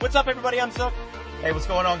What's up, everybody? I'm Zook. Hey, what's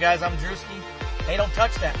going on, guys? I'm Drewski. Hey, don't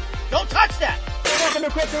touch that. Don't touch that! Welcome to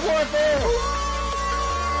Cryptid Warfare!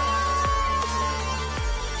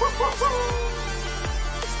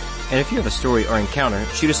 And if you have a story or encounter,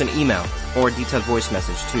 shoot us an email or a detailed voice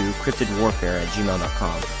message to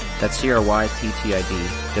cryptidwarfare@gmail.com. That's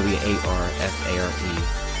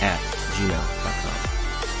cryptidwarfare@gmail.com.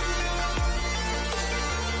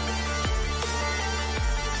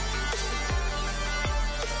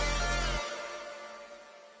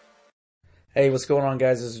 Hey, what's going on,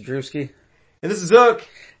 guys? This is Drewski. And this is Zook.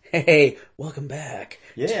 Hey, welcome back.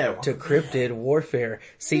 Yeah. To Cryptid Warfare,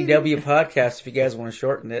 CW podcast, if you guys want to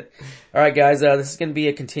shorten it. Alright, guys, this is going to be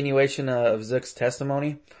a continuation of Zooks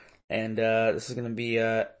Testimony. And this is going to be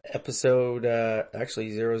episode,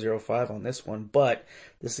 actually 005 on this one. But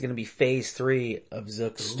this is going to be phase 3 of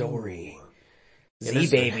Zook's story.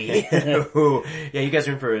 Z baby. Ooh. Yeah, you guys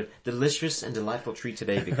are in for a delicious and delightful treat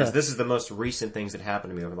today because this is the most recent things that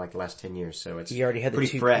happened to me over like the last 10 years. So it's You already had the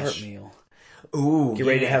pretty 2-part fresh. meal. Ooh, Get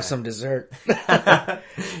ready to have some dessert.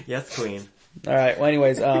 Yes, queen. Alright, well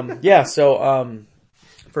anyways,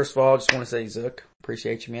 first of all, I just want to say, Zook,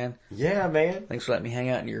 appreciate you, man. Yeah, man. Thanks for letting me hang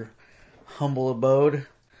out in your humble abode.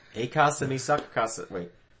 A casa, mi saca casa.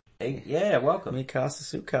 Wait. Yeah, welcome. Mi casa,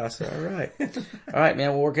 su casa. Alright. Alright,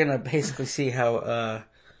 man, well we're gonna basically see how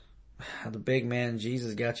the big man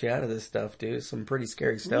Jesus got you out of this stuff, dude. Some pretty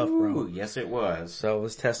scary stuff, bro. Ooh, yes it was. So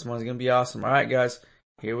this testimony is gonna be awesome. Alright, guys,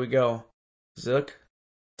 here we go. Zook,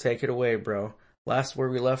 take it away, bro. Last where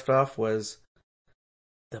we left off was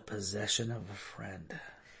the possession of a friend.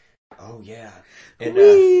 Oh yeah. And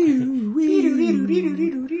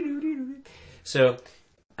so,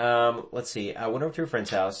 let's see. I went over to a friend's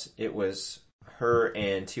house. It was her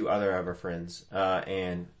and 2 other of her friends.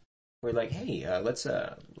 And we're like, hey, let's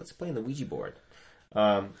play on the Ouija board.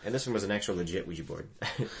 And this one was an actual legit Ouija board.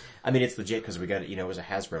 I mean, it's legit because we got it, it was a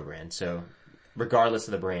Hasbro brand. So regardless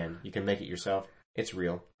of the brand, you can make it yourself. It's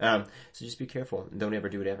real. So just be careful. Don't ever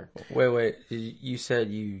do it ever. Wait. You said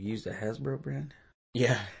you used a Hasbro brand?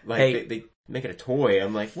 Yeah. Like, hey, they make it a toy.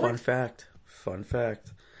 I'm like, what? Fun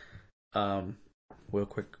fact.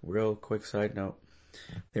 Real quick side note.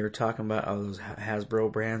 They were talking about all those Hasbro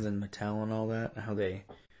brands and Mattel and all that, how they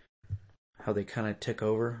kind of took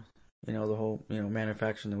over, the whole,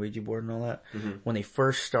 manufacturing the Ouija board and all that. Mm-hmm. When they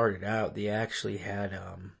first started out, they actually had,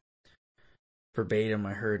 verbatim,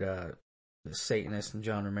 I heard, the Satanist and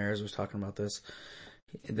John Ramirez was talking about this.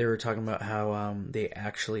 They were talking about how, they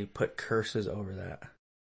actually put curses over that.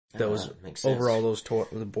 Over all those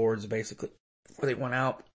the boards, basically, before they went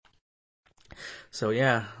out. So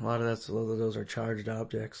yeah, a lot of those are charged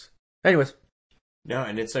objects. Anyways. No,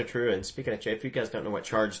 and it's so true. And speaking of, if you guys don't know what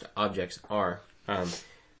charged objects are,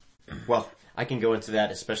 well, I can go into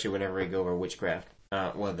that, especially whenever we go over witchcraft.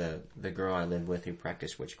 The girl I lived with who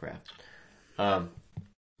practiced witchcraft. But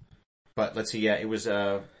let's see, yeah, it was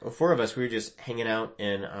 4 of us. We were just hanging out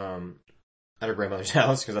in at our grandmother's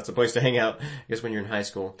house because that's the place to hang out, I guess, when you're in high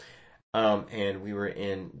school. And we were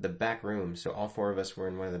in the back room. So all 4 of us were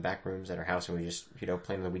in one of the back rooms at our house, and we just,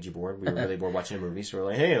 playing on the Ouija board. We were really bored watching a movie, so we're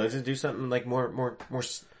like, hey, let's just do something like more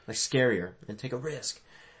like scarier and take a risk.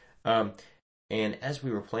 And as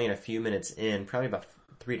we were playing a few minutes in, probably about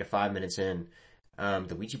 3 to 5 minutes in,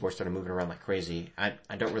 the Ouija board started moving around like crazy. I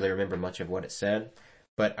don't really remember much of what it said,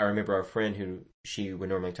 but I remember our friend who she would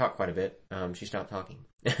normally talk quite a bit. She stopped talking,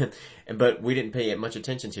 but we didn't pay much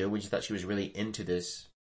attention to it. We just thought she was really into this,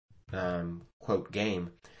 quote,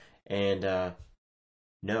 game. And,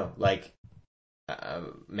 no, like,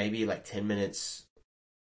 maybe like 10 minutes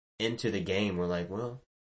into the game, we're like, well,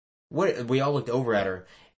 what, we all looked over at her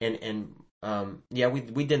and, yeah,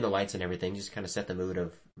 we dimmed the lights and everything, just kind of set the mood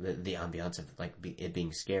of the ambiance of like it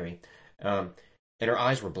being scary. And her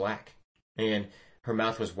eyes were black and her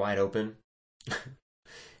mouth was wide open.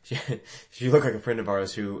 She looked like a friend of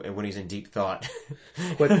ours who, when he's in deep thought.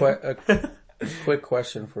 Quick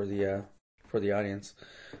question for the audience.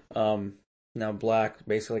 Now black,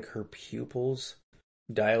 basically like her pupils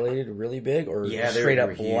dilated really big, or straight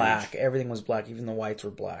up black? Huge. Everything was black, even the whites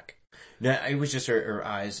were black. No, it was just her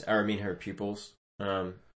eyes, her pupils.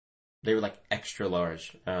 They were like extra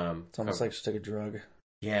large. It's almost like she took a drug.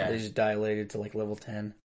 Yeah. They just dilated to like level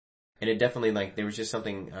 10. And it definitely, like, there was just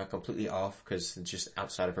something completely off, because it's just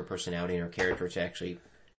outside of her personality and her character to actually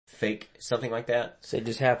fake something like that. So it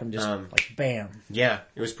just happened, like, bam. Yeah,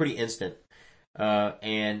 it was pretty instant.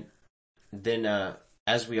 And then,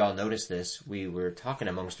 as we all noticed this, we were talking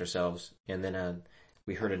amongst ourselves, and then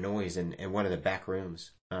we heard a noise in one of the back rooms.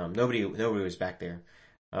 Nobody was back there.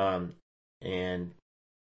 And,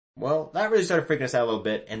 well, that really started freaking us out a little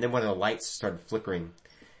bit, and then one of the lights started flickering.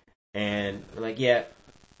 And we're like, yeah,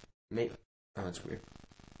 maybe, oh, that's weird.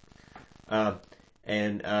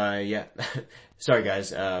 Yeah, sorry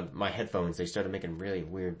guys, my headphones, they started making really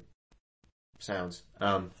weird sounds.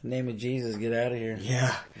 In the name of Jesus, get out of here.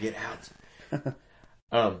 Yeah, get out.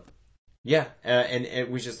 Yeah, and it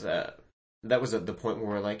was just, that was the point where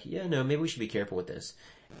we're like, yeah, no, maybe we should be careful with this.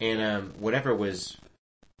 And, whatever was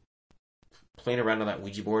playing around on that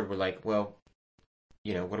Ouija board, we're like, well,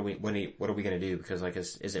 you know, what are we gonna do? Because like,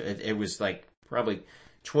 it was like probably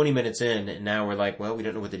 20 minutes in, and now we're like, well, we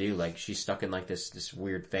don't know what to do. Like, she's stuck in like this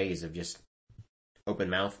weird phase of just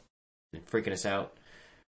open mouth and freaking us out.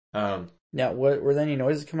 Now, were there any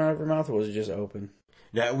noises coming out of her mouth, or was it just open?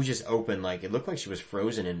 No, it was just open. Like, it looked like she was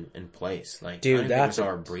frozen in place. Like, dude, that's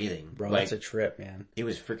our breathing, bro. Like, that's a trip, man. It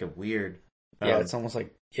was freaking weird. Yeah, it's almost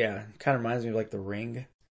like, yeah, it kind of reminds me of like The Ring.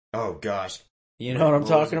 Oh gosh, you know what I'm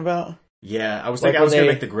talking about? Yeah, I was like thinking I was gonna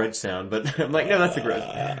make the grudge sound, but I'm like, no, that's the grudge.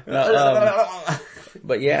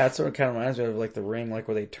 But yeah, it sort of kind of reminds me of like The Ring, like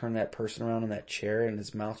where they turn that person around in that chair and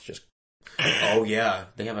his mouth's just. Oh yeah,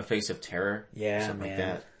 they have a face of terror. Yeah, something man.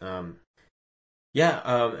 like that.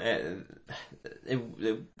 It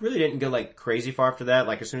really didn't go like crazy far after that.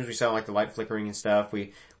 Like as soon as we saw like the light flickering and stuff,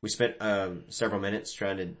 we spent several minutes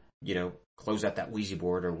trying to, you know, close out that Ouija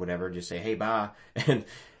board or whatever, just say hey bye and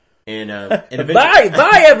eventually,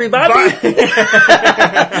 bye everybody,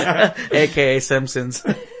 aka Simpsons.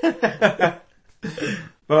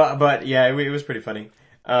 but yeah, it was pretty funny.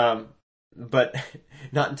 But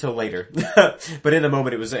not until later. But in the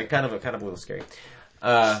moment, it was kind of a little scary.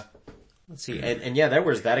 Let's see, and yeah, there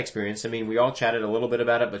was that experience. I mean, we all chatted a little bit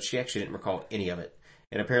about it, but she actually didn't recall any of it.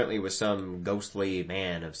 And apparently, it was some ghostly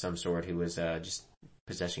man of some sort who was just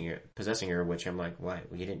possessing her. Which I'm like, why?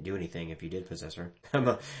 Well, you didn't do anything if you did possess her.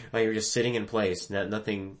 Like you were just sitting in place,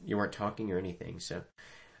 nothing. You weren't talking or anything. So,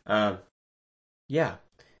 yeah,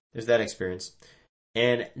 there's that experience.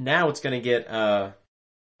 And now it's gonna get.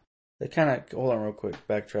 That kind of, hold on real quick,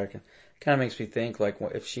 backtracking. Kind of makes me think, like,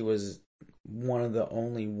 if she was one of the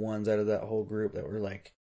only ones out of that whole group that were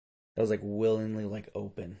like, that was like willingly like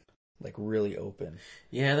open, like really open.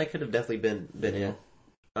 Yeah, that could have definitely been it.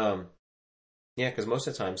 Yeah, because most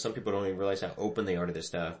of the time, some people don't even realize how open they are to this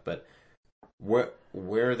stuff, but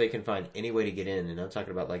where they can find any way to get in, and I'm talking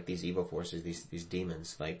about like these evil forces, these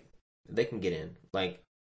demons, like, they can get in. Like,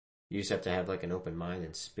 you just have to have like an open mind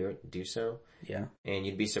and spirit to do so. Yeah. And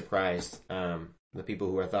you'd be surprised, the people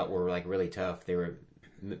who I thought were like really tough, they were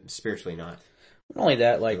spiritually not. Not only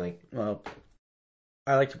that, well,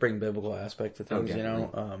 I like to bring biblical aspect to things, you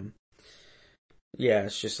know. Yeah,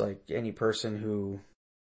 it's just like any person who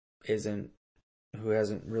hasn't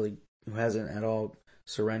at all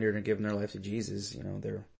surrendered and given their life to Jesus, you know,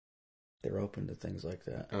 they're open to things like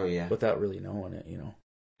that. Oh yeah. Without really knowing it, you know.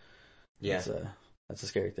 Yeah. That's a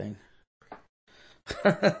scary thing.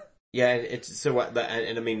 Yeah, it's so what,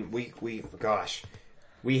 and I mean, we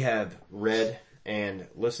have read and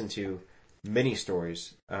listened to many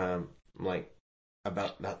stories, like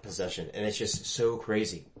about possession, and it's just so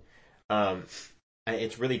crazy.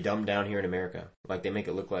 It's really dumbed down here in America. Like, they make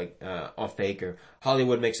it look like, all fake, or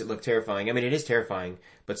Hollywood makes it look terrifying. I mean, it is terrifying,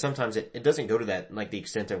 but sometimes it doesn't go to that, like, the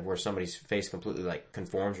extent of where somebody's face completely, like,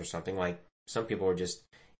 conforms or something. Like, some people are just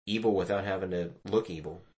evil without having to look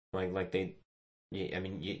evil. Like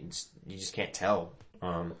you just can't tell.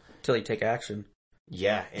 Until you take action.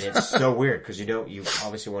 Yeah, and it's so weird, because you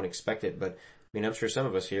obviously won't expect it, but, I mean, I'm sure some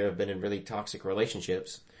of us here have been in really toxic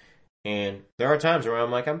relationships, and there are times where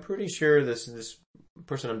I'm like, I'm pretty sure this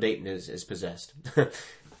person I'm dating is possessed.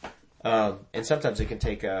 And sometimes it can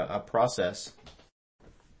take a process.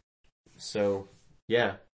 So,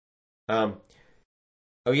 yeah.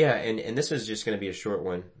 Oh yeah, and this is just going to be a short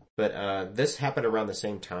one, but this happened around the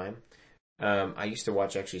same time. I used to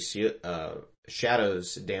watch actually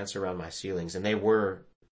shadows dance around my ceilings, and they were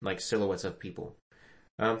like silhouettes of people.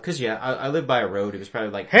 Cause yeah, I lived by a road. It was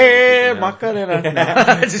probably like, hey, Macarena.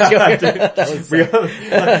 Just yeah,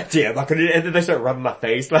 Macarena. And then they start rubbing my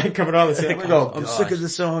face, like coming on the ceiling. Like, I'm sick of the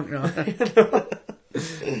song. No.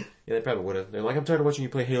 Yeah, they probably would have. They're like, I'm tired of watching you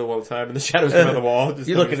play Halo all the time, and the shadows come on the wall.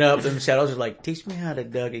 You're looking up, and the shadows are like, teach me how to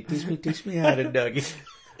Dougie. Teach me how to Dougie.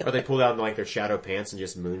 Or they pull down like their shadow pants and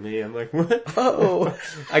just moon me. I'm like, what? Oh.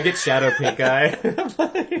 I get shadow pink eye.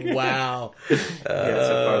 Wow. Yeah,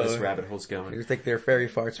 so far this rabbit hole's going. You think they're fairy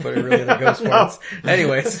farts, but really they're ghost farts.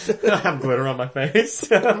 Anyways. I have glitter on my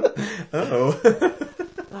face. Uh-oh.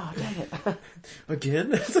 Oh, dang it. Again?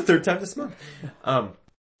 That's the third time this month.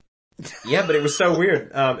 Yeah, but it was so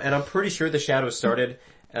weird. And I'm pretty sure the shadows started,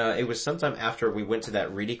 it was sometime after we went to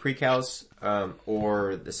that Reedy Creek house,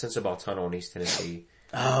 or the Sensabaugh Tunnel in East Tennessee.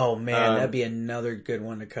 Oh man, that'd be another good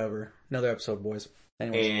one to cover. Another episode, boys.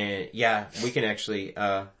 Anyways. And yeah, we can actually,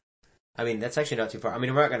 I mean, that's actually not too far. I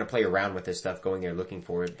mean, we're not going to play around with this stuff going there looking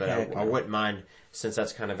for it, but I wouldn't mind, since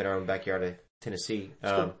that's kind of in our own backyard of Tennessee,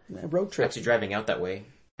 road trip. Actually driving out that way.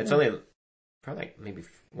 It's only probably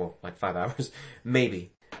like 5 hours,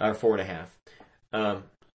 maybe, or 4.5.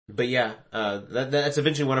 But yeah, that's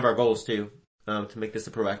eventually one of our goals too, to make this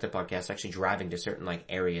a proactive podcast, actually driving to certain like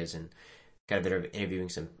areas and kind of interviewing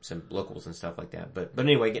some locals and stuff like that. But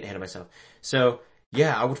anyway, getting ahead of myself. So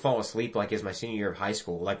yeah, I would fall asleep like as my senior year of high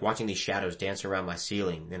school, like watching these shadows dance around my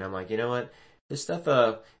ceiling. And I'm like, you know what? This stuff,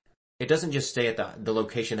 it doesn't just stay at the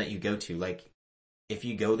location that you go to. Like, if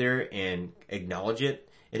you go there and acknowledge it,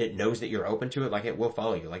 and it knows that you're open to it, like it will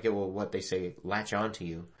follow you. Like it will, what they say, latch on to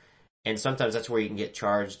you. And sometimes that's where you can get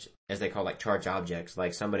charged, as they call, like charged objects.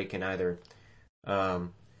 Like somebody can either,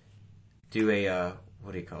 do a,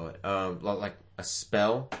 what do you call it? Like a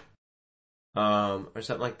spell, or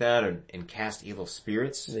something like that, and cast evil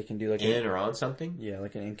spirits. They can do like in or on something. Yeah,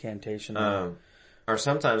 like an incantation. Or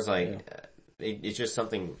sometimes like, it's just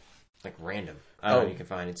something like random. You can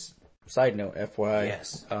find it's. Side note, FYI.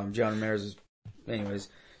 Yes. John Ramirez anyways.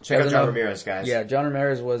 Check out John Ramirez, guys. Yeah, John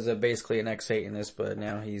Ramirez was basically an ex-Satanist, but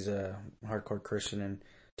now he's a hardcore Christian and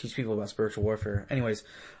teach people about spiritual warfare. Anyways,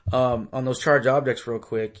 on those charged objects real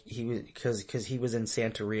quick, he was, cause he was in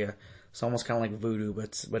Santeria. It's almost kind of like voodoo,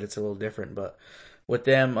 but it's a little different. But with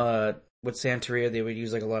them, with Santeria, they would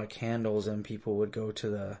use like a lot of candles, and people would go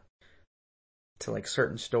to like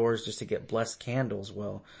certain stores just to get blessed candles.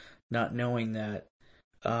 Well, not knowing that,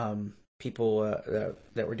 people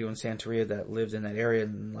that were doing Santeria that lived in that area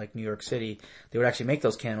in like New York City, they would actually make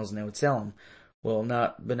those candles and they would sell them. Well,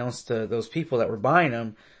 not beknownst to those people that were buying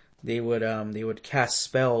them, they would cast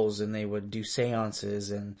spells and they would do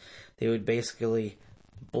seances and they would basically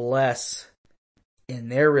bless in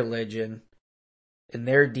their religion, in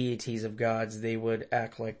their deities of gods. They would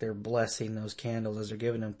act like they're blessing those candles as they're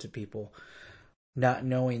giving them to people, not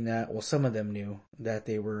knowing that, well, some of them knew that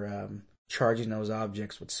they were, charging those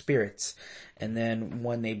objects with spirits. And then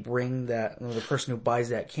when they bring that, the person who buys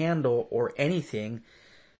that candle or anything,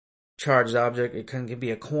 charged object, it could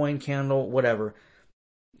be a coin, candle, whatever,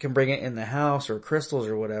 can bring it in the house or crystals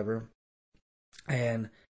or whatever.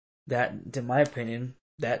 And that, in my opinion,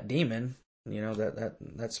 that demon,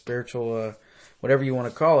 that spiritual, whatever you want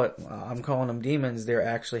to call it, I'm calling them demons, they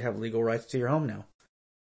actually have legal rights to your home now.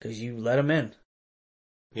 Because you let them in.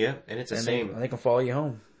 Yeah, and it's the same. They can follow you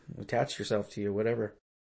home. Attach yourself to you, whatever.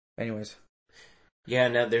 Anyways. Yeah,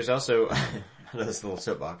 now there's also, I know this is a little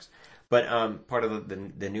soapbox, but part of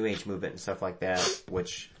the New Age movement and stuff like that,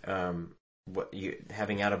 which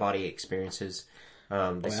having out of body experiences,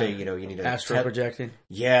 they say you need to astral projecting.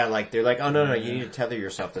 Yeah, like they're like, oh no, you need to tether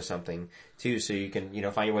yourself to something too, so you can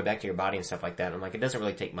find your way back to your body and stuff like that. I'm like, it doesn't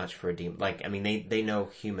really take much for a demon. Like, I mean, they know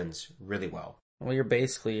humans really well. Well, you're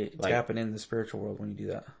basically tapping in the spiritual world when you do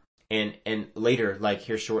that. And later, like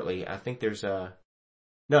here shortly, I think there's no,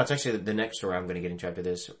 it's actually the next story I'm going to get into after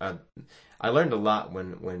this. I learned a lot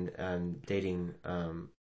when dating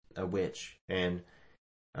a witch and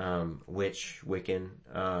Wiccan.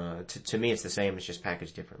 To me, it's the same. It's just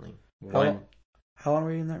packaged differently. How long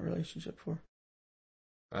were you in that relationship for?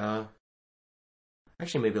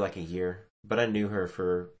 Actually, maybe like a year. But I knew her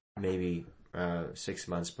for maybe 6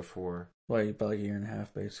 months before. Well, about like a year and a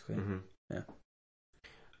half, basically. Mm-hmm. Yeah.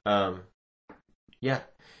 Yeah.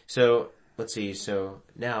 So let's see. So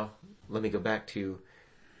now let me go back to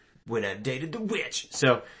when I dated the witch.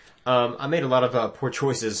 So, I made a lot of poor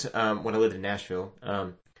choices when I lived in Nashville.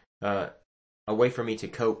 A way for me to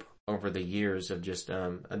cope over the years of just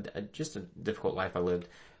a difficult life I lived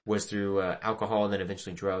was through alcohol and then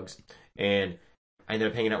eventually drugs. And I ended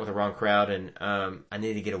up hanging out with the wrong crowd, and I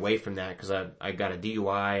needed to get away from that because I got a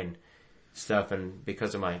DUI and stuff, and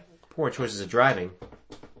because of my poor choices of driving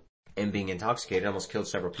and being intoxicated, I almost killed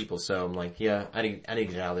several people. So I'm like, yeah, I need to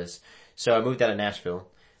get out of this. So I moved out of Nashville,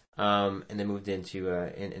 and then moved into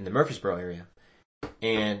in the Murfreesboro area.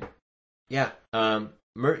 And yeah,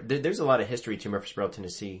 there's a lot of history to Murfreesboro,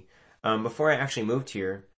 Tennessee. Before I actually moved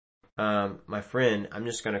here, my friend,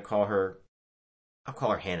 I'll call her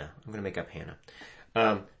Hannah. I'm gonna make up Hannah.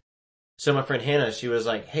 So my friend Hannah, she was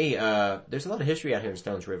like, hey, there's a lot of history out here in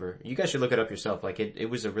Stones River. You guys should look it up yourself. Like, it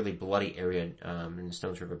was a really bloody area, in the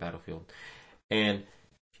Stones River battlefield. And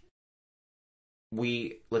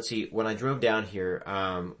when I drove down here,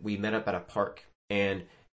 we met up at a park, and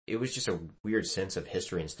it was just a weird sense of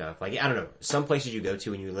history and stuff. Like, I don't know, some places you go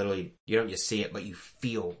to and you don't just see it, but you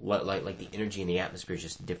feel like the energy in the atmosphere is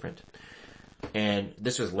just different. And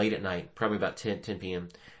this was late at night, probably about 10 p.m.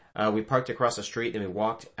 We parked across the street, then we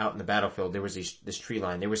walked out in the battlefield. There was this tree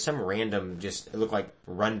line. There was some random, it looked like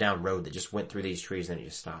rundown road that just went through these trees and then it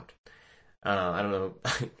just stopped. I don't know,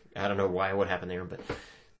 I don't know what happened there, but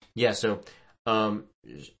yeah, so,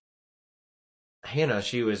 Hannah,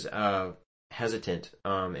 she was, hesitant,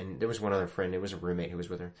 and there was one other friend, it was a roommate who was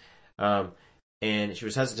with her, and she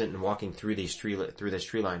was hesitant in walking through this tree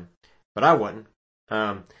line, but I wasn't.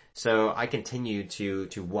 So I continued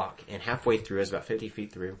to walk, and halfway through, I was about 50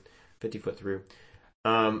 foot through,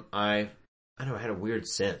 I don't know, I had a weird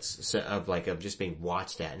sense of just being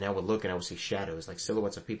watched at, and I would look and I would see shadows, like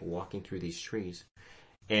silhouettes of people walking through these trees,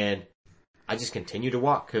 and I just continued to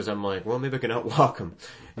walk, cause I'm like, well, maybe I can outwalk them.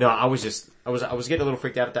 No, I was getting a little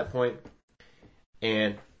freaked out at that point,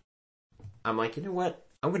 and I'm like, you know what?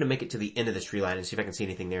 I'm going to make it to the end of this tree line and see if I can see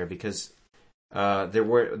anything there, because there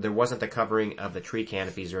wasn't the covering of the tree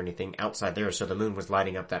canopies or anything outside there, so the moon was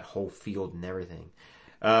lighting up that whole field and everything.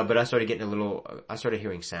 But I started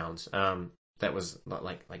hearing sounds, that was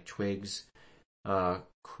like twigs,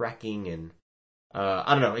 cracking, and,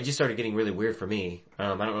 I don't know, it just started getting really weird for me. I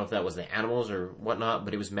don't know if that was the animals or whatnot,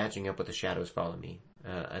 but it was matching up with the shadows following me,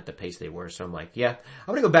 at the pace they were. So I'm like, yeah, I'm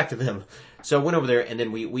gonna go back to them. So I went over there, and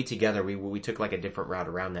then we together, we took like a different route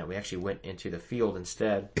around that. We actually went into the field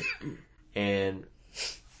instead, and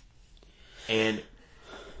they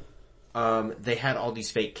had all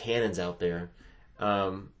these fake cannons out there,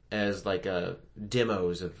 as like,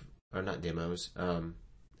 demos of, or not demos,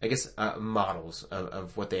 I guess, models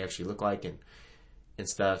of what they actually look like and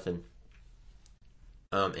stuff, and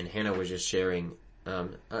Hannah was just sharing,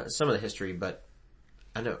 some of the history, but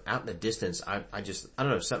I know out in the distance, I don't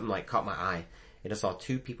know, something like caught my eye, and I saw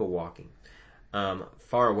two people walking,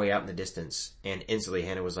 far away out in the distance, and instantly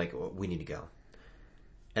Hannah was like, well, we need to go.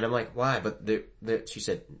 And I'm like, why? But she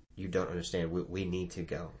said, you don't understand, we need to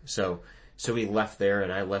go. So we left there,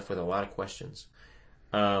 and I left with a lot of questions.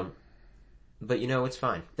 But it's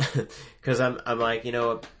fine. Cause I'm like,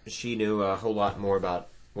 she knew a whole lot more about,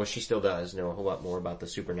 well, she still does know a whole lot more about the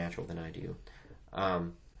supernatural than I do.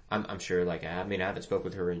 I'm sure, like, I haven't spoke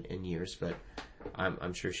with her in years, but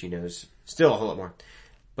I'm sure she knows still a whole lot more.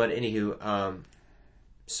 But anywho,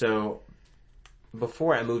 so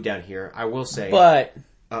before I moved down here, I will say, but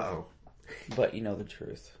you know the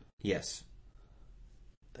truth. Yes.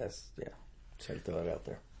 That's, yeah. Just to throw it out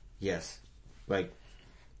there. Yes. Like,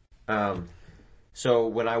 so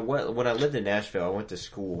when I lived in Nashville, I went to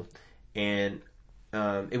school, and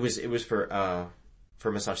it was for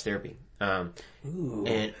massage therapy. Ooh.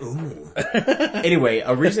 And ooh. Anyway,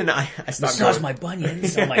 a reason I stopped massage going, my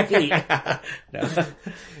bunions on my feet. No.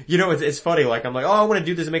 It's funny. Like, I'm like, oh, I want to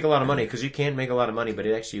do this to make a lot of money, because you can make a lot of money, but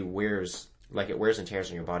it actually wears and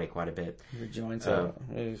tears on your body quite a bit. Your joints.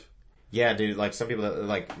 Yeah, dude. Like, some people that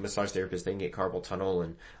like massage therapists, they can get carpal tunnel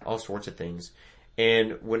and all sorts of things.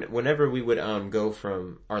 And whenever we would go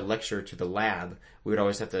from our lecture to the lab, we would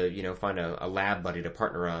always have to find a lab buddy to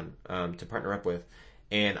partner up with.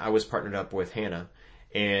 And I was partnered up with Hannah,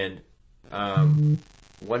 and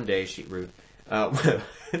one day Sorry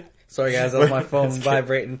guys, that was my phone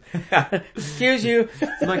vibrating. Excuse you.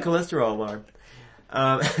 It's my cholesterol alarm.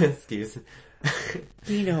 Excuse.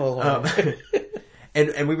 Alarm.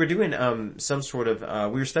 And we were doing some sort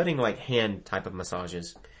of we were studying like hand type of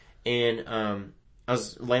massages, and I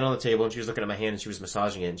was laying on the table, and she was looking at my hand, and she was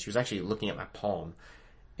massaging it, and she was actually looking at my palm,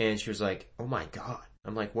 and she was like, "Oh my god!"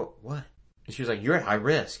 I'm like, "What?" And she was like, "You're at high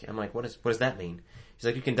risk." I'm like, what does that mean?" She's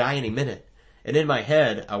like, "You can die any minute." And in my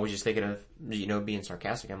head, I was just thinking of, being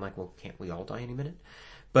sarcastic. I'm like, well, can't we all die any minute?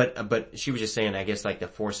 But she was just saying, I guess like the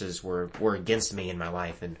forces were against me in my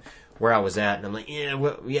life and where I was at. And I'm like,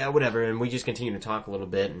 yeah, whatever. And we just continued to talk a little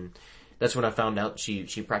bit. And that's when I found out she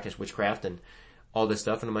practiced witchcraft and all this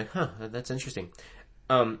stuff. And I'm like, huh, that's interesting.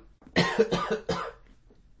 And it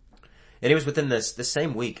was within the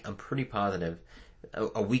same week, I'm pretty positive,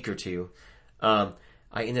 a week or two,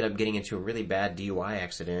 I ended up getting into a really bad DUI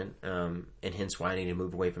accident, and hence why I needed to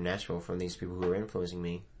move away from Nashville, from these people who were influencing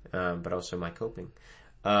me, but also my coping.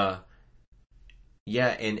 Yeah,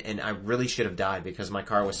 and I really should have died, because my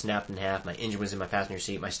car was snapped in half, my engine was in my passenger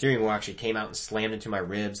seat, my steering wheel actually came out and slammed into my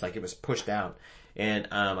ribs, like it was pushed out, and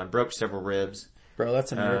I broke several ribs. Bro,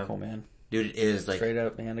 that's a miracle, man. Dude, it is like... Straight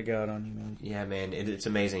up hand of God on you, man. Yeah, man, it's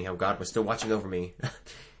amazing how God was still watching over me.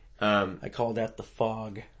 I call that the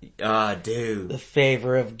fog. Dude. The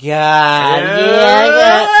favor of God.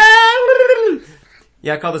 Yeah,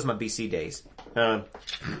 yeah, I call this my BC days.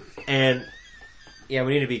 And yeah,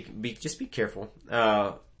 we need to just be careful.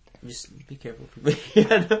 Just be careful.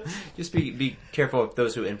 Just be careful of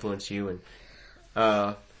those who influence you.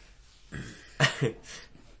 And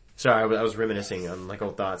Sorry, I was reminiscing on like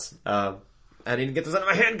old thoughts. I need to get this out of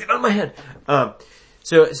my head. Get out of my head.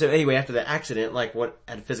 So anyway, after the accident, like what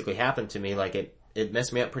had physically happened to me, like it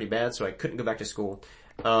messed me up pretty bad, so I couldn't go back to school.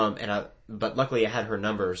 But luckily I had her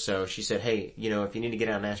number, so she said, hey, if you need to get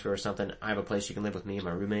out of Nashville or something, I have a place you can live with me and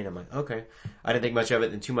my roommate. I'm like, okay. I didn't think much of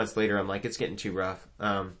it. And 2 months later, I'm like, it's getting too rough.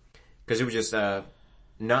 Cause it was just,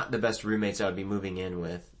 not the best roommates I would be moving in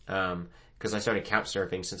with. Cause I started couch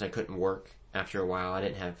surfing since I couldn't work after a while. I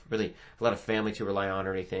didn't have really a lot of family to rely on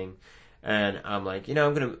or anything. And I'm like,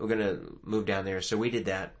 we're gonna move down there. So we did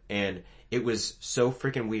that, and it was so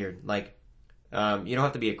freaking weird. Like, you don't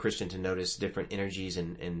have to be a Christian to notice different energies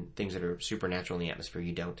and things that are supernatural in the atmosphere.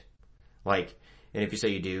 You don't. Like, and if you say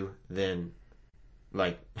you do, then,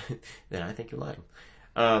 like, then I think you're lying.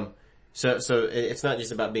 So it's not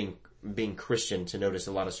just about being Christian to notice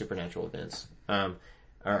a lot of supernatural events,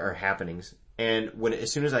 or happenings. And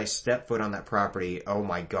as soon as I stepped foot on that property, oh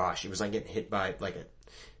my gosh, it was like getting hit by like a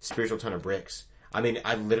spiritual ton of bricks. I mean,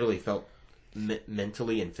 I literally felt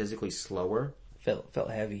mentally and physically slower.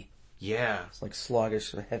 Felt heavy. Yeah. It's like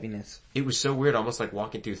sluggish heaviness. It was so weird, almost like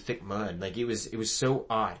walking through thick mud. Like it was so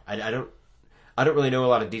odd. I don't really know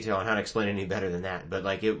a lot of detail on how to explain it any better than that, but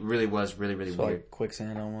like it really was really, really weird. Like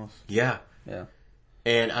quicksand almost. Yeah. Yeah.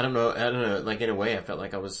 And I don't know, like in a way I felt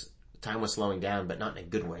like time was slowing down, but not in a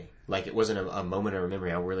good way. Like it wasn't a moment or a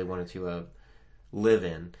memory I really wanted to, live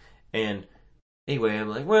in. And anyway, I'm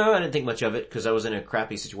like, well, I didn't think much of it because I was in a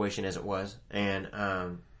crappy situation as it was. And,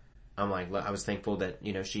 I'm like, I was thankful that,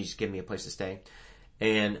 she's given me a place to stay.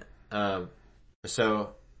 And,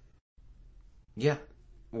 so, yeah,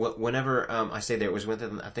 whenever, I stayed there, it was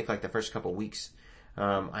within, I think like the first couple of weeks.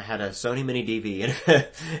 I had a Sony Mini DV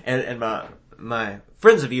and my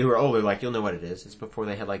friends of you who are older, like, you'll know what it is. It's before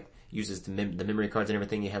they had like, uses the memory cards and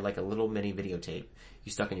everything. You had like a little mini videotape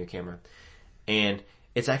you stuck in your camera. And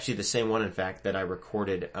it's actually the same one, in fact, that I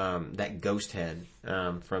recorded, that ghost head,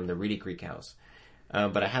 from the Reedy Creek house.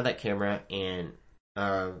 But I had that camera, and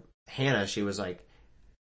Hannah, she was like,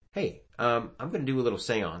 hey, I'm going to do a little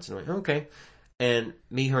seance. And I'm like, okay. And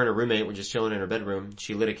me, her, and her roommate were just chilling in her bedroom.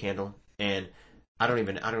 She lit a candle, and I don't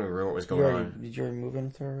even remember what was going on. Did you already move in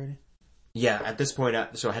with her already? Yeah, at this point,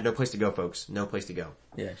 so I had no place to go, folks. No place to go.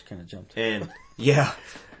 Yeah, she kind of jumped. And, yeah,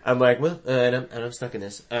 I'm like, well, and I'm stuck in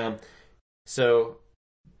this. So,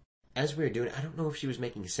 as we were doing it, I don't know if she was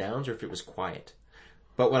making sounds or if it was quiet.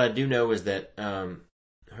 But what I do know is that,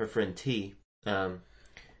 her friend T, not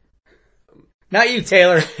you,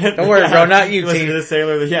 Taylor. Don't worry, bro. Not you, Listen T. to the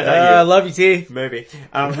sailor. Yeah, not you. I love you, T. Maybe.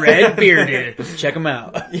 Red bearded. Check him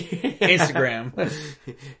out. Instagram.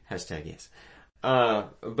 Hashtag yes.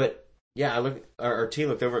 But yeah, or T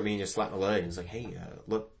looked over at me and just slapped my leg and was like, hey,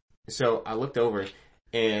 look. So I looked over,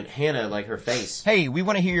 and Hannah, like her face. Hey, we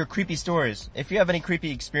want to hear your creepy stories. If you have any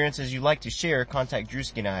creepy experiences you'd like to share, contact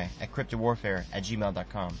Drewski and I at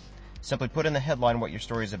cryptidwarfare@gmail.com. Simply put in the headline what your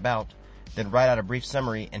story is about, then write out a brief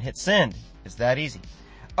summary and hit send. It's that easy.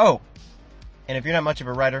 Oh, and if you're not much of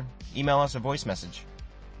a writer, email us a voice message.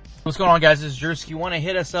 What's going on, guys? This is Drewski. You want to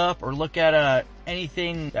hit us up or look at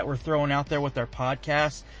anything that we're throwing out there with our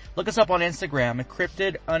podcast? Look us up on Instagram at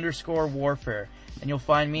cryptid_warfare. And you'll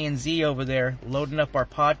find me and Z over there loading up our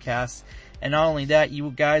podcasts. And not only that,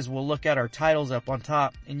 you guys will look at our titles up on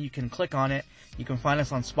top, and you can click on it. You can find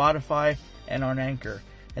us on Spotify and on Anchor.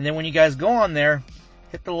 And then when you guys go on there,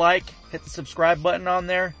 hit the like, hit the subscribe button on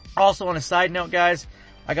there. Also, on a side note, guys,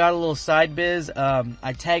 I got a little side biz.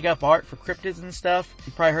 I tag up art for cryptids and stuff.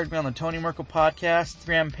 You probably heard me on the Tony Merkel podcast.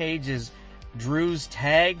 Instagram page is Drew's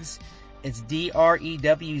Tags. It's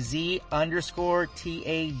DREWZ_TAGGZ.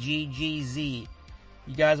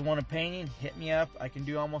 You guys want a painting? Hit me up. I can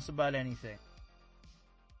do almost about anything.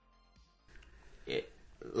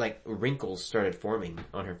 Like wrinkles started forming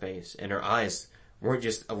on her face, and her eyes weren't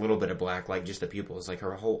just a little bit of black, like just the pupils. Like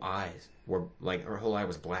her whole eye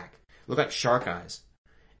was black. Looked like shark eyes.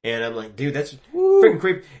 And I'm like, dude, that's freaking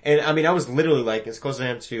creepy. And I mean, I was literally like as close as I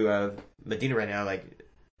am to Medina right now, like,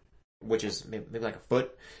 which is maybe like a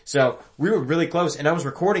foot. So we were really close, and I was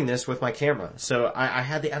recording this with my camera. So I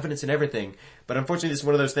had the evidence and everything. But unfortunately, this is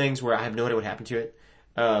one of those things where I have no idea what happened to it.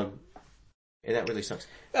 And that really sucks.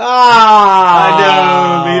 I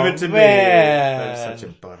know, leave it to man. Me. I'm such a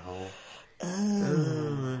butthole.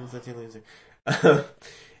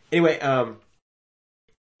 Anyway,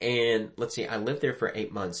 and let's see, I lived there for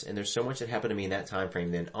 8 months, and there's so much that happened to me in that time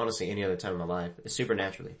frame than honestly any other time in my life,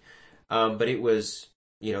 supernaturally. But it was,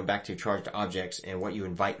 back to charged objects and what you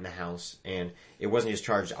invite in the house. And it wasn't just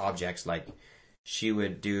charged objects, like she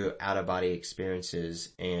would do out-of-body experiences,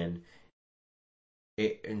 and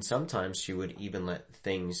and sometimes she would even let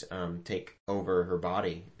things take over her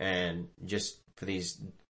body, and just for these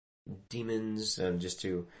demons, just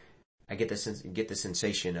to I get the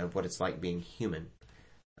sensation of what it's like being human,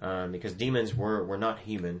 because demons were not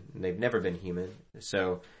human. They've never been human,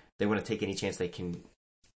 so they want to take any chance they can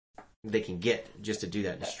get just to do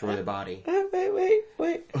that, destroy the body.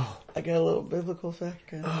 Wait. Oh. I got a little biblical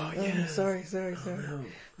fact. Oh, yeah. Sorry. Oh, no.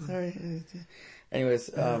 Sorry. Anyways,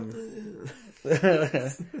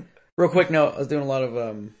 real quick note, I was doing a lot of,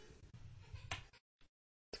 oh,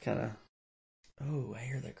 I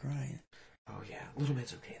hear that crying. Oh, yeah. Little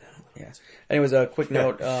man's okay, though. Yeah. Anyways, a quick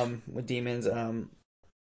note, with demons, I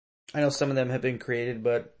know some of them have been created,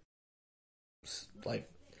 but, like,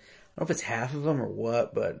 I don't know if it's half of them or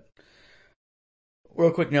what, but,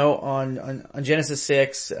 real quick note on Genesis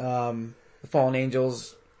 6, the fallen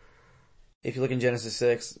angels. If you look in Genesis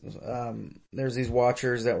 6, there's these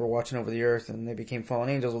watchers that were watching over the earth, and they became fallen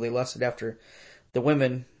angels. Well, they lusted after the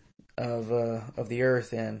women of the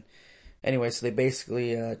earth, and anyway, so they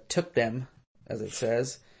basically took them, as it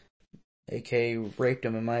says, aka raped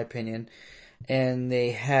them, in my opinion. And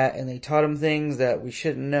they taught them things that we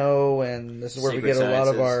shouldn't know, and this is where we get a lot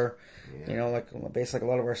of our, like basically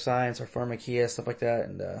a lot of our science, our pharmakia, stuff like that,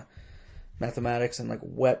 and mathematics, and like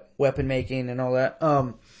weapon making and all that.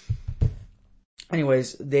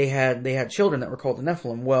 Anyways, they had children that were called the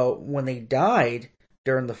Nephilim. Well, when they died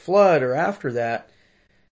during the flood or after that,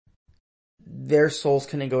 their souls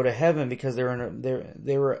couldn't go to heaven because they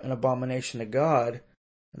were an abomination to God,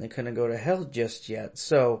 and they couldn't go to hell just yet.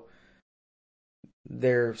 So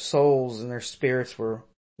their souls and their spirits were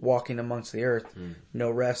walking amongst the earth.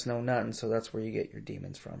 No rest, no nothing. So that's where you get your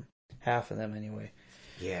demons from. Half of them anyway.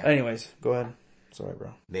 Yeah. Anyways, go ahead. Sorry,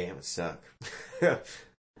 bro. Man, it would suck. Yeah.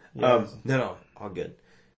 No, all good.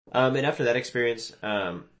 And after that experience,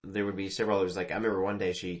 there would be several others. Like, I remember one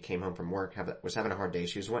day she came home from work, was having a hard day.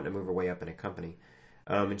 She was wanting to move her way up in a company.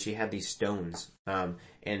 And she had these stones. And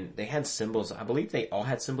they had symbols. I believe they all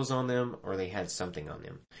had symbols on them, or they had something on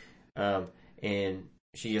them. And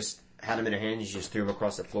she just had them in her hand, and she just threw them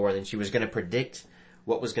across the floor. And then she was going to predict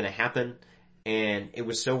what was going to happen. And it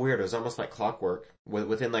was so weird. It was almost like clockwork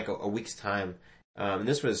within like a week's time. And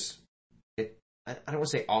this was, I don't want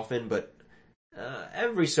to say often, but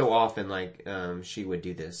every so often, like, she would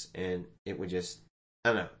do this, and it would just,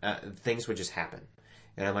 I don't know, things would just happen.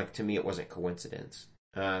 And I'm like, to me, it wasn't coincidence.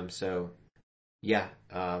 So, yeah,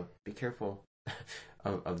 be careful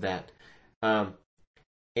of that.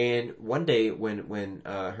 And one day when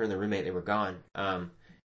her and the roommate, they were gone,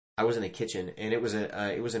 I was in the kitchen, and it was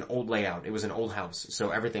an old layout. It was an old house, so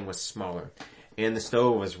everything was smaller. And the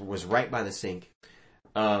stove was right by the sink.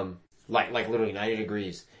 Like literally 90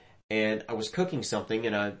 degrees. And I was cooking something,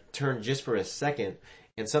 and I turned just for a second,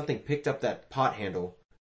 and something picked up that pot handle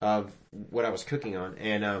of what I was cooking on,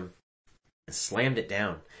 and slammed it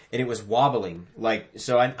down. And it was wobbling.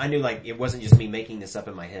 So I knew, like, it wasn't just me making this up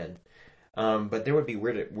in my head. But there would be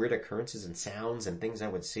weird occurrences and sounds and things I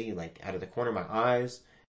would see, like, out of the corner of my eyes.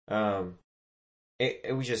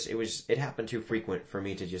 It happened too frequent for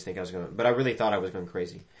me to just think I was but I really thought I was going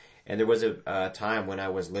crazy. And there was a time when I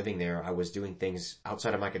was living there, I was doing things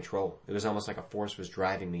outside of my control. It was almost like a force was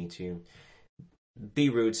driving me to be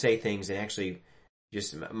rude, say things, and actually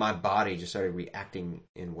just my body just started reacting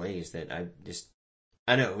in ways that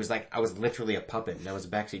I know, it was like I was literally a puppet, and I was a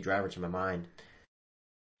backseat driver to my mind.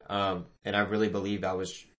 And I really believed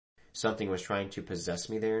something was trying to possess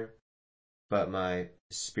me there, but my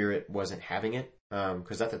spirit wasn't having it.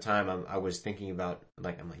 Cause at the time I was thinking about,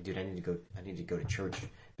 like, I'm like, dude, I need to go to church,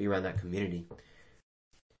 be around that community.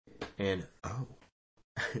 And,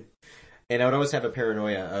 and I would always have a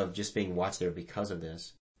paranoia of just being watched there because of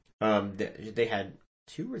this. They had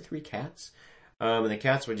 2 or 3 cats. And the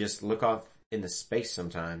cats would just look off in the space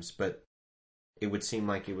sometimes, but it would seem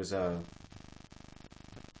like it was,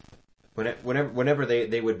 whenever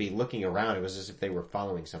they would be looking around, it was as if they were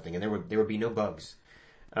following something, and there would be no bugs.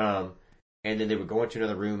 And then they would go into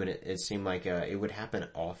another room, and it seemed like it would happen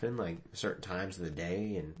often, like certain times of the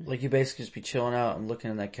day. And like you basically just be chilling out and looking,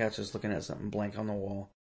 and that cat's just looking at something blank on the wall,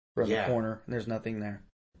 around the corner, and there's nothing there.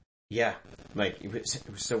 Yeah, like it was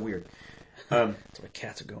so weird. That's why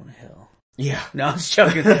cats are going to hell. Yeah, no, I'm just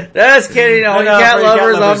joking. That's kidding. No, cat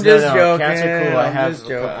lovers, I'm just joking. Cats are cool. I have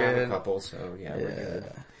a couple, so yeah.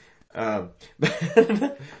 We're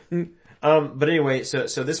good. But anyway, so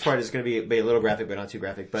this part is going to be a little graphic, but not too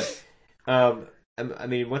graphic. But I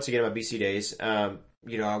mean, once again, my BC days, I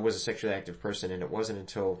was a sexually active person, and it wasn't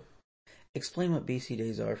until explain what BC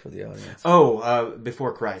days are for the audience.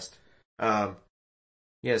 Before Christ.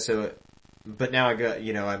 Yeah. So, but now I got,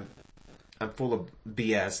 I'm full of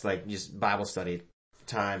BS, like just Bible study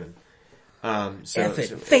time and,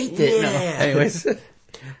 faith it. Yeah. No. Anyways.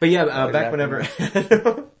 But yeah, back whenever,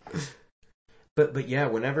 but yeah,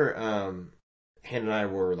 whenever, Hannah and I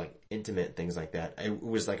were like intimate, things like that, it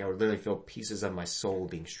was like I would literally feel pieces of my soul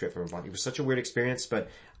being stripped from my body. It was such a weird experience, but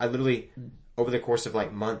I literally, over the course of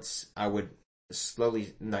like months, I would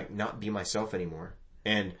slowly like not be myself anymore.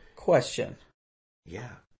 And question. Yeah.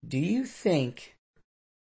 Do you think,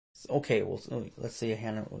 okay, well, let's say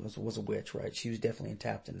Hannah was a witch, right? She was definitely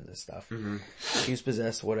tapped into this stuff. Mm-hmm. She was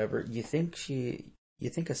possessed, whatever. You think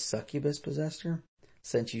a succubus possessed her?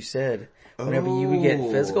 Since you said whenever you would get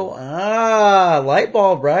physical, light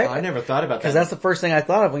bulb, right? I never thought about that. Because that's the first thing I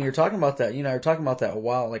thought of when you're talking about that. You know, I were talking about that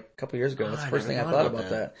like a couple years ago. That's the first thing I thought about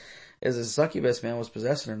that. Is a succubus man was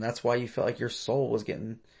possessing her, and that's why you felt like your soul was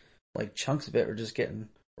getting, like chunks of it were just getting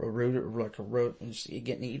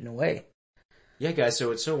getting eaten away. Yeah, guys, so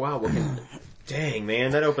it's so wild looking. Dang,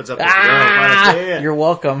 man, that opens up this You're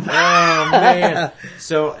welcome. Oh, man.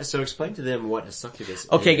 So explain to them what a succubus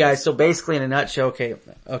is. Okay, guys, so basically in a nutshell,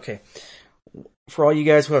 okay. For all you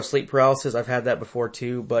guys who have sleep paralysis, I've had that before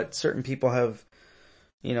too, but certain people have,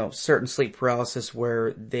 certain sleep paralysis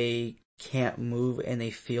where they can't move and they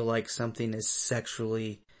feel like something is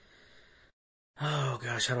sexually, oh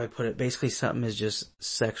gosh, how do I put it? Basically something is just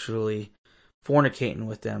sexually fornicating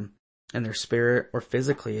with them. And their spirit or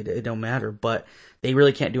physically, it don't matter, but they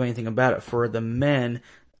really can't do anything about it. For the men,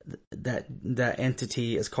 that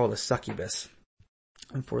entity is called a succubus.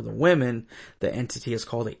 And for the women, the entity is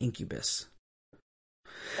called an incubus.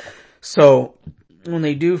 So, when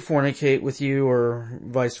they do fornicate with you or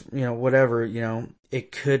vice, whatever,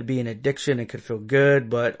 it could be an addiction, it could feel good,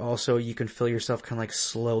 but also you can feel yourself kind of like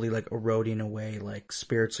slowly like eroding away, like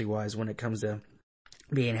spiritually wise when it comes to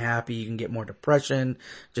being happy. You can get more depression.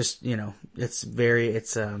 Just, it's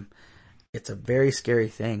a very scary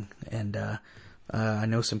thing. And, I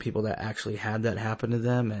know some people that actually had that happen to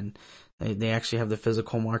them, and they actually have the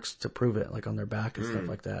physical marks to prove it, like on their back and stuff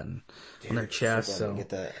like that, and on their chest. So,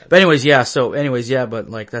 but anyways, but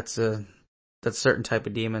like that's a certain type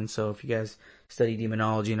of demon. So if you guys study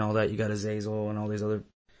demonology and all that, you got Azazel and all these other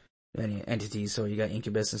entities. So you got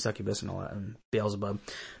incubus and succubus and all that, and Beelzebub.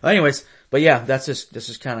 Anyways, but yeah, this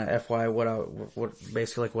is kind of FY what I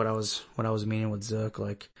was meaning with Zook.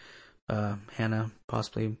 Like, Hannah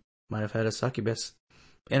possibly might have had a succubus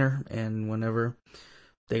in her, and whenever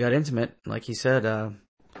they got intimate, like he said, it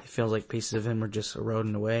feels like pieces of him were just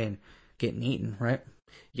eroding away and getting eaten, right?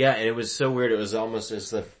 Yeah, and it was so weird. It was almost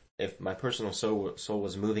as if my personal soul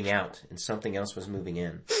was moving out and something else was moving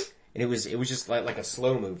in. And it was just like a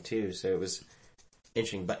slow move too, so it was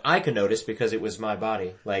interesting. But I could notice because it was my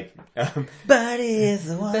body. Like, body is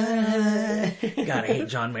the one. God, I hate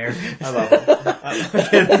John Mayer. I love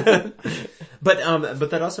him. But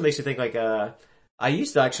that also makes you think like, I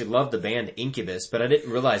used to actually love the band Incubus, but I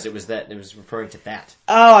didn't realize it was referring to that.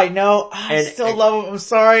 Oh, I know. I still love them. I'm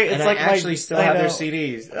sorry. It's and like I actually still have their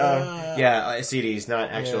CDs. CDs,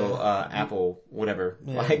 not actual, Apple, whatever.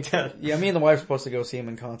 Yeah. Like that. Yeah, me and the wife were supposed to go see him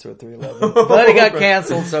in concert at 311. But it got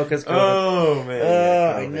canceled, so cause COVID. Oh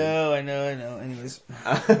man. I know. Anyways,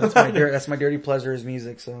 that's my dirty pleasure is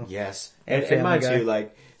music, so. Yes. And mine too,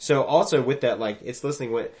 like, so also with that, like, it's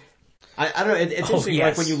listening with, I don't know, it's interesting,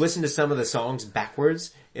 yes. Like when you listen to some of the songs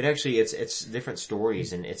backwards, it's different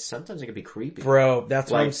stories, and sometimes it can be creepy. Bro,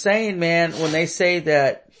 that's what I'm saying, man. When they say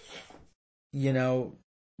that, the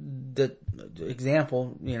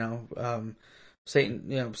example,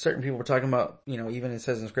 Satan, certain people were talking about, even it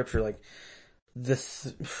says in scripture, like,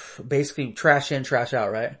 this, basically trash in, trash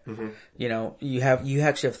out, right? Mm-hmm. You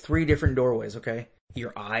actually have three different doorways, okay?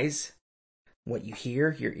 Your eyes, what you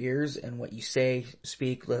hear, your ears, and what you say,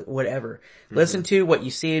 speak, whatever. Mm-hmm. Listen to what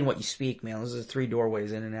you see and what you speak, man. Those are the three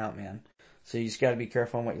doorways in and out, man. So you just gotta be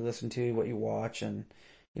careful on what you listen to, what you watch, and,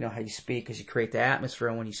 how you speak, because you create the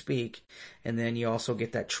atmosphere when you speak. And then you also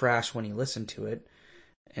get that trash when you listen to it.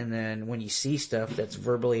 And then when you see stuff that's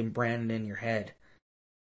verbally branded in your head.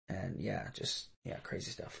 And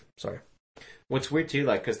crazy stuff. Sorry. What's weird too,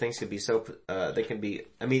 like, cause things can be so,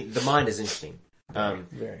 the mind is interesting.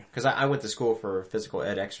 Cause I went to school for physical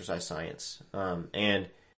ed exercise science. And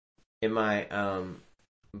in my,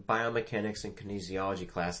 biomechanics and kinesiology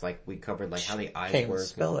class, like, we covered, like, how the eyes Can't work.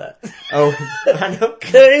 Spell that. Oh, I know.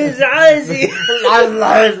 Kinesiology!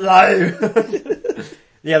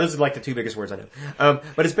 Yeah, those are like the two biggest words I know.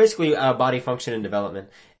 But it's basically, body function and development.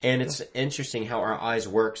 And it's interesting how our eyes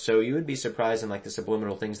work. So you would be surprised in like the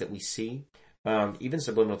subliminal things that we see, even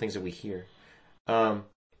subliminal things that we hear. And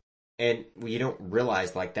you don't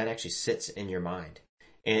realize like that actually sits in your mind.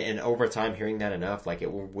 And over time, hearing that enough, like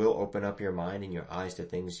it will open up your mind and your eyes to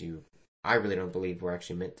things I really don't believe we're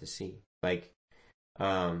actually meant to see. Like,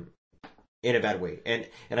 in a bad way. And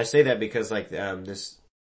I say that because like,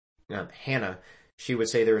 Hannah, she would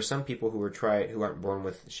say there are some people who aren't born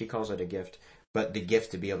with, she calls it a gift, but the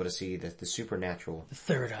gift to be able to see the supernatural. The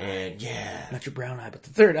third eye. And yeah. Not your brown eye, but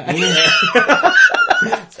the third eye. Yeah.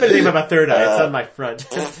 It's the name of my third eye. It's on my front.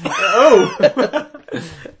 Oh!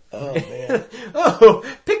 Oh man. Oh!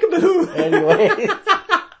 Peekaboo! Anyway.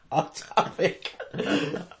 Off topic.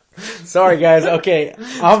 Sorry guys, okay.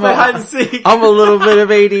 I'm a little bit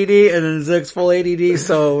of ADD and then Zook's full ADD,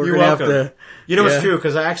 so we're gonna have to... You know what's true?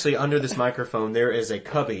 Because actually under this microphone there is a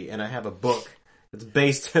cubby and I have a book that's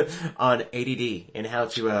based on ADD and how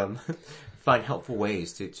to find helpful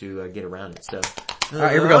ways to get around it. So,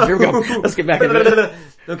 alright, here we go. Let's get back into it.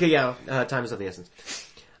 Okay, yeah, time is of the essence.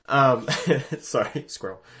 Sorry,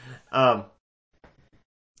 squirrel. Oh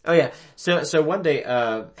yeah, so one day,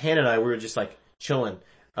 Hannah and I, we were just like chilling,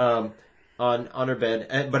 on her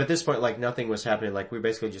bed, but at this point, like nothing was happening, like we were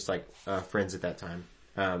basically just like, friends at that time,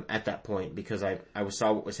 at that point, because I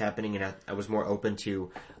saw what was happening and I was more open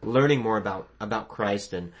to learning more about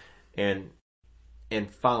Christ and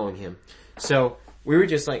following him. So we were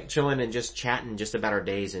just like chilling and just chatting just about our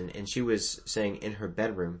days and she was saying in her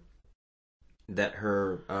bedroom that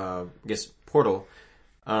her, I guess portal,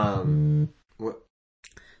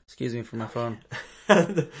 Excuse me for my phone.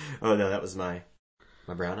 Oh no, that was my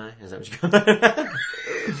brown eye? Is that what you call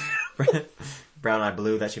it? Brown Eye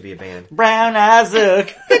Blue, that should be a band. Brown Eye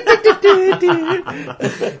Zook.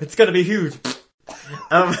 It's gonna be huge.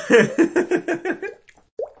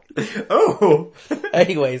 Oh!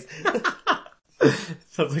 Anyways.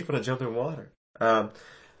 Sounds like when I jumped in water. Well,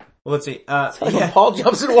 let's see. Paul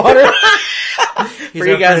jumps in water. For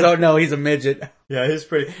you guys don't know, he's a midget. Yeah, he's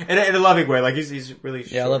pretty, in a loving way, like he's really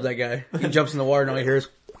short. Yeah, I love that guy. He jumps in the water and all he hears.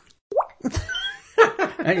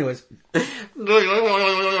 Anyways. Yeah,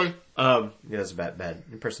 that's a bad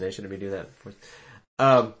impersonation of me do that.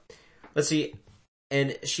 Let's see,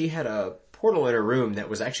 and she had a portal in her room that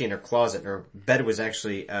was actually in her closet, and her bed was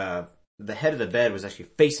actually, the head of the bed was actually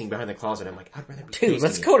facing behind the closet. I'm like, I'd rather be Dude,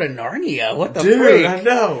 let's go to Narnia. What the freak? Dude, I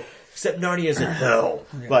know. Except Narnia's in hell.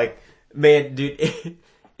 Yeah. Like, man, dude,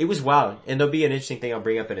 it was wild. And there'll be an interesting thing I'll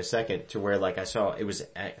bring up in a second to where like I saw, it was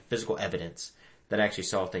physical evidence that I actually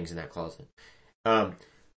saw things in that closet.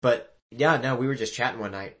 But yeah, no, we were just chatting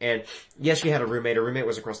one night and yes, she had a roommate. Her roommate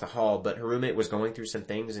was across the hall, but her roommate was going through some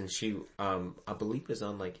things and she, I believe was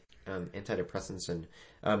on like, antidepressants and,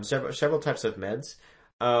 several types of meds.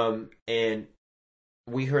 And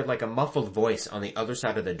we heard like a muffled voice on the other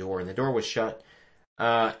side of the door and the door was shut.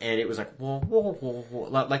 And it was like, whoa, whoa, whoa, whoa,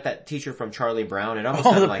 like that teacher from Charlie Brown. It almost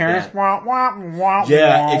sounded like parents, that. Wah, wah, wah,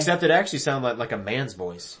 yeah, wah. except it actually sounded like a man's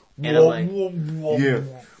voice. And I'm like, yeah.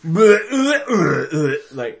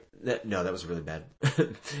 Like, that, no, that was really bad.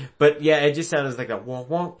 But yeah, it just sounded like that wonk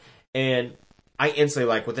wonk. And I instantly,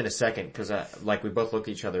 like, within a second, cause like, we both looked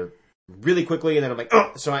at each other really quickly and then I'm like,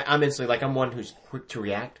 oh, so I'm instantly, like, I'm one who's quick to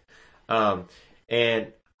react. And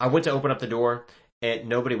I went to open up the door and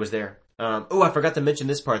nobody was there. I forgot to mention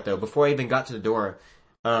this part though. Before I even got to the door,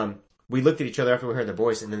 we looked at each other after we heard the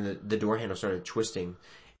voice and then the door handle started twisting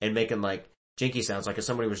and making like jinky sounds, like if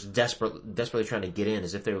somebody was desperately trying to get in,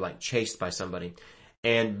 as if they were like chased by somebody.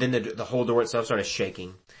 And then the whole door itself started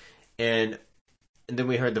shaking. And then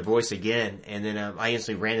we heard the voice again and then, I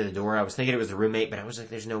instantly ran to the door. I was thinking it was the roommate, but I was like,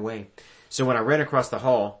 there's no way. So when I ran across the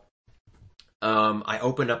hall, I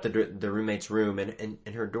opened up the roommate's room and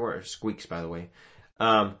her door squeaks, by the way.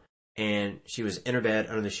 And she was in her bed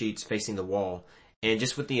under the sheets facing the wall. And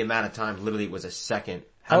just with the amount of time, literally it was a second.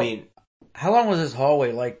 How long was this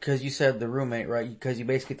hallway? Like, cause you said the roommate, right? Cause you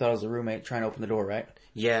basically thought it was the roommate trying to open the door, right?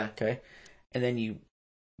 Yeah. Okay. And then you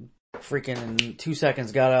freaking in 2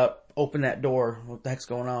 seconds got up, opened that door. What the heck's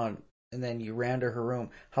going on? And then you ran to her room.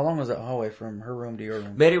 How long was that hallway from her room to your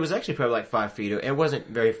room? Man, it was actually probably like 5 feet. It wasn't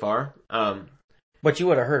very far. But you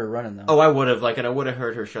would have heard her running though. Oh, I would have, and I would have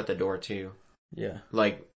heard her shut the door too. Yeah.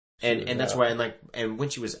 Like, and that's why, and when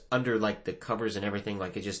she was under, like, the covers and everything,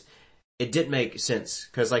 like, it didn't make sense.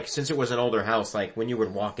 Cause, like, since it was an older house, like, when you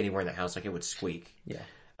would walk anywhere in the house, like, it would squeak.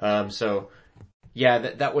 Yeah. So, yeah,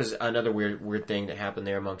 that was another weird thing that happened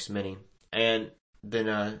there amongst many. And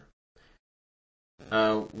then,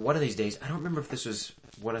 one of these days, I don't remember if this was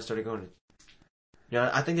when I started going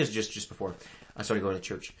to, I think this was just before I started going to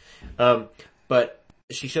church. But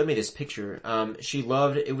she showed me this picture. She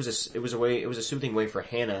loved, it was a soothing way for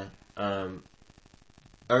Hannah,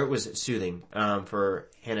 or it was soothing, for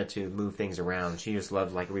Hannah to move things around. She just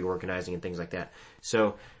loved like reorganizing and things like that.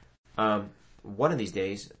 So, one of these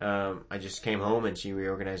days, I just came home and she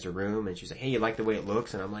reorganized her room and she's like, hey, you like the way it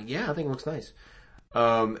looks? And I'm like, yeah, I think it looks nice.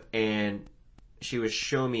 And she was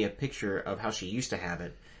showing me a picture of how she used to have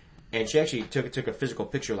it. And she actually took a physical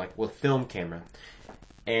picture, like with film camera.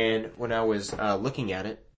 And when I was, looking at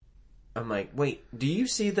it, I'm like, wait, do you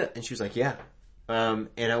see that? And she was like, yeah. And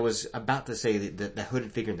I was about to say the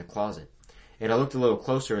hooded figure in the closet. And I looked a little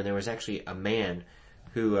closer and there was actually a man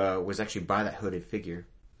who, was actually by that hooded figure.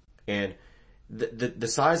 And the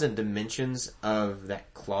size and dimensions of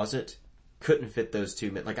that closet couldn't fit those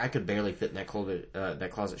two men. Like I could barely fit in that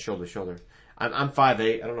closet shoulder to shoulder. I'm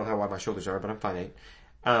 5'8". I don't know how wide my shoulders are, but I'm 5'8".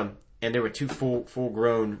 And there were two full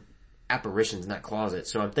grown apparitions in that closet.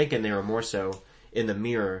 So I'm thinking they were more so in the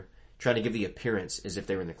mirror trying to give the appearance as if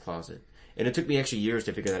they were in the closet. And it took me actually years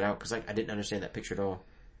to figure that out because I didn't understand that picture at all.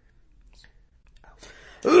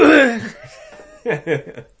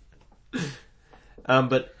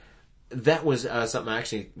 But that was something I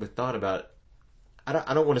actually thought about.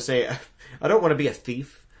 I don't want to say I don't want to be a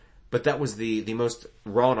thief, but that was the most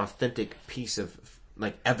raw and authentic piece of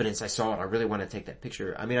like evidence I saw, and I really wanted to take that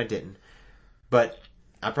picture. I mean, I didn't, but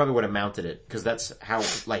I probably would have mounted it because that's how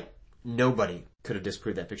like nobody could have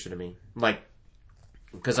disproved that picture to me. Like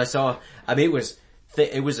because I saw, I mean,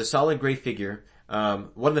 it was a solid gray figure.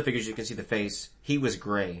 One of the figures you can see the face, he was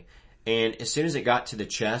gray. And as soon as it got to the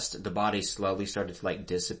chest, the body slowly started to like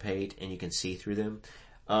dissipate and you can see through them.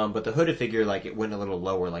 But the hooded figure, like it went a little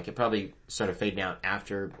lower, like it probably started fading out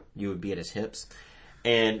after you would be at his hips.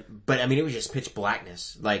 But I mean, it was just pitch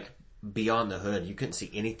blackness, like beyond the hood. You couldn't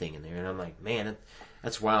see anything in there. And I'm like, man,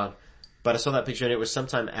 that's wild. But I saw that picture and it was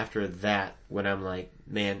sometime after that when I'm like,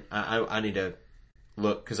 man, I need to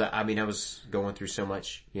look. Cause I mean, I was going through so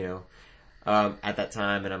much, you know. At that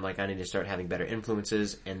time, and I'm like, I need to start having better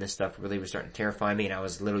influences, and this stuff really was starting to terrify me, and I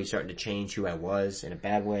was literally starting to change who I was in a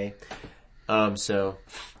bad way. So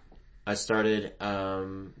I started,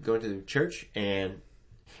 going to church, and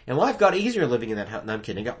life got easier living in that house. No, I'm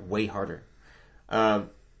kidding, it got way harder.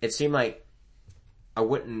 It seemed like I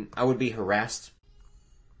would be harassed.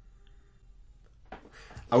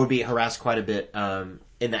 I would be harassed quite a bit,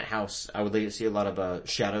 in that house. I would see a lot of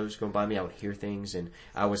shadows going by me. I would hear things, and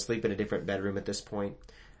I would sleep in a different bedroom at this point.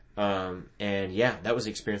 And yeah, that was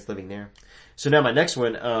the experience living there. So now my next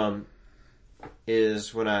one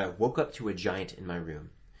is when I woke up to a giant in my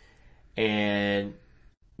room. And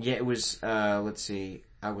yeah, it was let's see,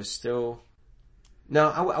 I was a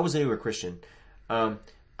newer Christian.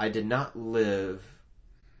 I did not live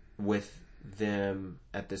with them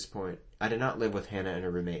at this point. I did not live with Hannah and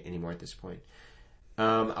her roommate anymore at this point.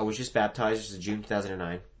 I was just baptized. This is June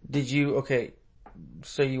 2009. Did you, okay,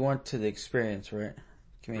 so you went to the experience, right?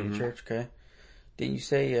 Community church, okay. Didn't you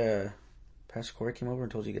say, Pastor Corey came over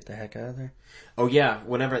and told you to get the heck out of there? Oh yeah,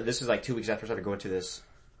 this is like 2 weeks after I started going to this,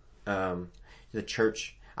 the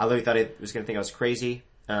church. I literally thought it was gonna think I was crazy,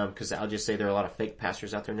 cause I'll just say there are a lot of fake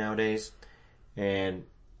pastors out there nowadays, and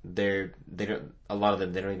a lot of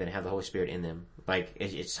them, they don't even have the Holy Spirit in them. Like,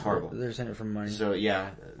 it's horrible. They're in it for money. So yeah,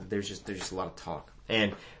 there's just a lot of talk.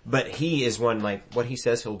 But he is one, like, what he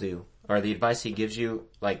says he'll do, or the advice he gives you,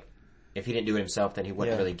 like, if he didn't do it himself, then he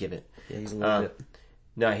wouldn't really give it. Yeah, he's a little bit.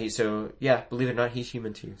 No, believe it or not, he's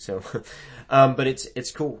human too, so. But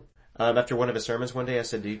it's cool. After one of his sermons one day, I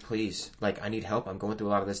said, dude, please, like, I need help. I'm going through a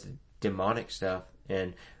lot of this demonic stuff.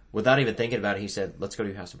 And without even thinking about it, he said, let's go to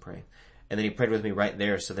your house and pray. And then he prayed with me right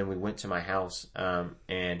there. So then we went to my house,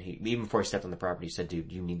 and even before he stepped on the property, he said, dude,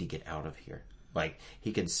 you need to get out of here. Like,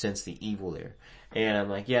 he can sense the evil there. And I'm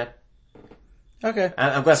like, yeah. Okay.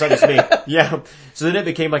 I'm glad it's not just me. Yeah. So then it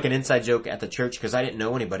became like an inside joke at the church because I didn't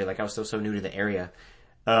know anybody. Like, I was still so new to the area,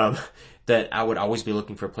 that I would always be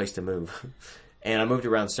looking for a place to move. And I moved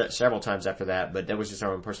around several times after that, but that was just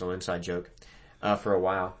our own personal inside joke, for a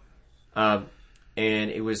while.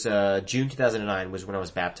 And it was, June 2009 was when I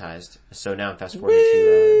was baptized. So now I'm fast forwarding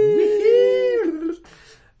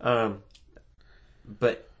to,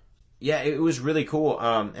 but yeah, it was really cool.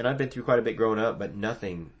 And I've been through quite a bit growing up, but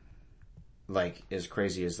nothing like as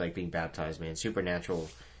crazy as like being baptized, man. Supernatural,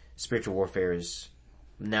 spiritual warfare is,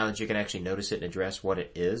 now that you can actually notice it and address what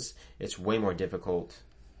it is, it's way more difficult,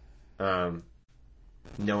 knowing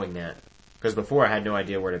that. Because before I had no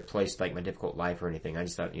idea where to place like my difficult life or anything. I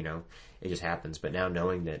just thought, it just happens. But now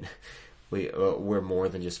knowing that we're more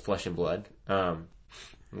than just flesh and blood,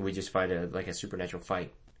 we just fight a supernatural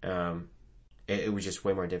fight. It was just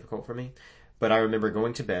way more difficult for me. But I remember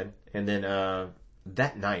going to bed, and then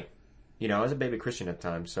that night, I was a baby Christian at the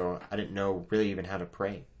time, so I didn't know really even how to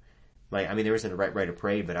pray. Like, I mean, there wasn't a right way to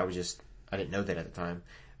pray, but I didn't know that at the time.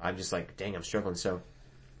 I'm just like, dang, I'm struggling. So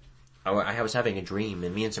I was having a dream,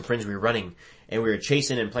 and me and some friends, we were running, and we were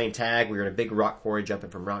chasing and playing tag. We were in a big rock quarry, jumping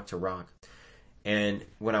from rock to rock. And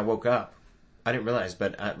when I woke up, I didn't realize,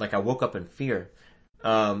 but I woke up in fear.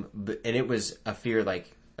 And it was a fear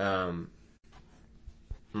like your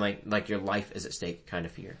life is at stake kind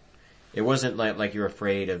of fear. It wasn't like you're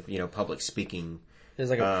afraid of, public speaking. It was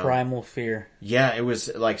like a primal fear. Yeah, it was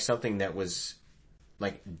like something that was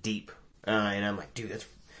like deep. And I'm like, dude, that's...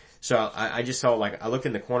 So I just saw, I looked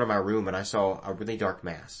in the corner of my room and I saw a really dark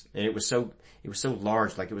mass. And it was so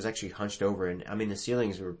large, like it was actually hunched over. And I mean, the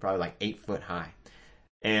ceilings were probably like 8 foot high.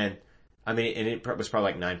 And I mean, and it was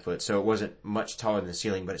probably like 9 foot. So it wasn't much taller than the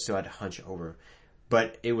ceiling, but it still had to hunch over.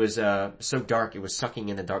 But it was, so dark, it was sucking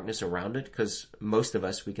in the darkness around it. Cause most of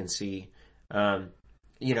us, we can see, like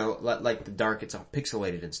the dark, it's all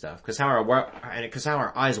pixelated and stuff. Cause how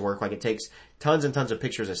our eyes work, like it takes tons and tons of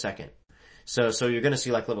pictures a second. So you're gonna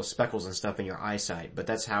see like little speckles and stuff in your eyesight, but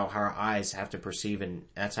that's how our eyes have to perceive, and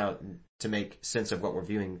that's how to make sense of what we're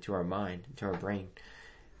viewing to our mind, to our brain.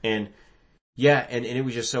 And yeah, and it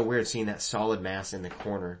was just so weird seeing that solid mass in the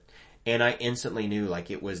corner. And I instantly knew like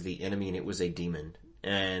it was the enemy and it was a demon.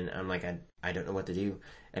 And I'm like, I don't know what to do.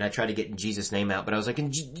 And I tried to get Jesus' name out, but I was like,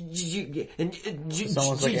 it's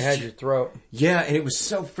almost like it had your throat. Yeah, and it was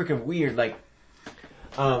so freaking weird, like,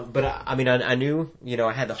 but I knew,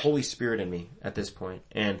 I had the Holy Spirit in me at this point,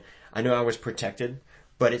 and I knew I was protected,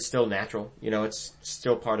 but it's still natural, it's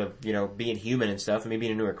still part of, being human and stuff. I mean,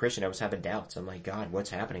 being a newer Christian, I was having doubts. I'm like, God, what's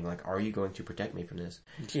happening? Like, are you going to protect me from this?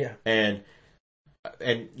 Yeah. And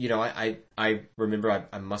I remember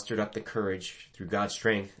I mustered up the courage through God's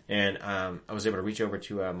strength, and I was able to reach over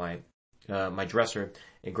to my dresser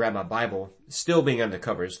and grab my Bible, still being under the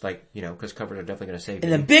covers, like, because covers are definitely going to save you.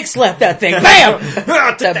 And then big slap that thing, bam!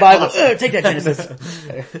 That Bible, take that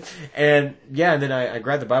Genesis. And yeah, and then I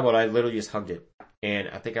grabbed the Bible and I literally just hugged it, and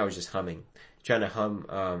I think I was just humming, trying to hum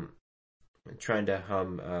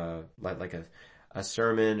like a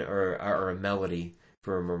sermon or a melody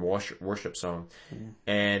from a worship song. Mm.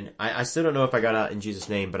 And I still don't know if I got out in Jesus'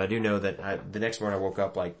 name, but I do know that the next morning I woke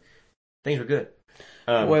up like things were good.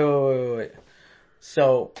 Wait.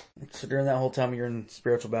 So during that whole time you're in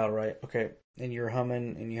spiritual battle, right? Okay. And you're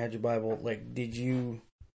humming and you had your Bible. Like, did you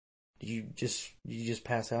just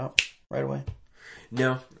pass out right away?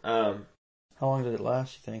 No. How long did it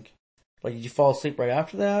last, you think? Like, did you fall asleep right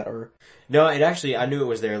after that, or? No, it actually, I knew it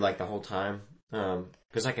was there like the whole time.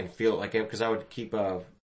 Cause I can feel it, like, cause I would keep,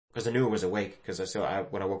 cause I knew it was awake, cause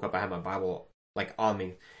when I woke up I had my Bible like on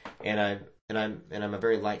me, and I'm a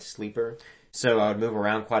very light sleeper. So I would move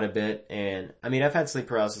around quite a bit, and I mean, I've had sleep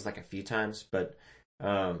paralysis like a few times, but,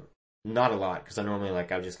 not a lot, cause I normally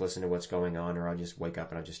I would just listen to what's going on, or I'll just wake up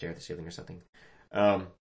and I'll just stare at the ceiling or something.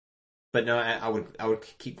 But no, I would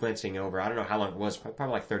keep glancing over. I don't know how long it was, probably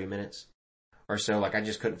like 30 minutes or so. Like I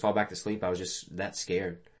just couldn't fall back to sleep. I was just that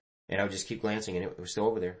scared, and I would just keep glancing, and it was still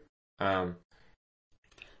over there.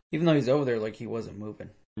 Even though he's over there, like he wasn't moving.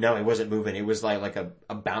 No, it wasn't moving. It was like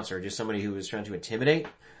a bouncer, just somebody who was trying to intimidate.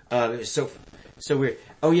 It was so weird.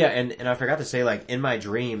 Oh yeah, and I forgot to say, like, in my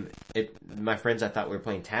dream, my friends I thought we were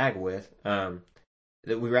playing tag with, that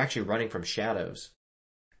we were actually running from shadows,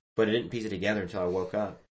 but I didn't piece it together until I woke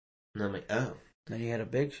up, and I'm like, oh. Then you had a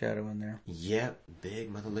big shadow in there. Yep, big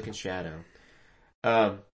mother-looking shadow.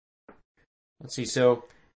 Let's see. So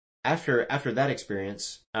after that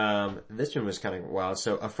experience, this one was kind of wild.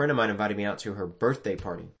 So a friend of mine invited me out to her birthday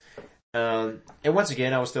party. And once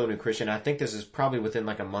again, I was still a new Christian. I think this is probably within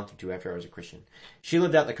like a month or two after I was a Christian. She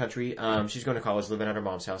lived out in the country. She's going to college, living at her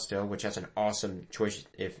mom's house still, which that's an awesome choice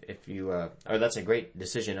if you, or that's a great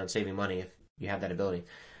decision on saving money if you have that ability.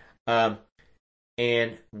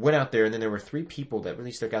 And went out there, and then there were 3 people that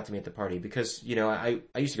really stuck out to me at the party because, I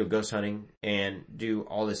used to go ghost hunting and do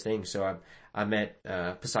all this thing. So I met,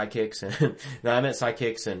 sidekicks and, I met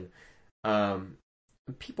sidekicks and,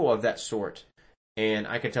 people of that sort. And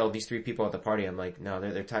I could tell these 3 people at the party, I'm like, no,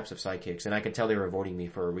 they're types of sidekicks. And I could tell they were avoiding me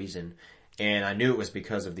for a reason. And I knew it was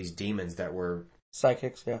because of these demons that were...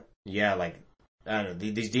 Sidekicks, yeah. Yeah, like, I don't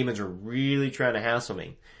know, these demons were really trying to hassle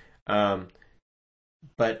me.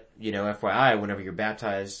 But, FYI, whenever you're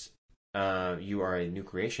baptized, you are a new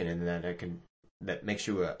creation, and that makes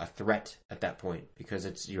you a threat at that point,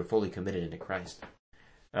 because you're fully committed into Christ.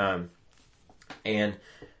 And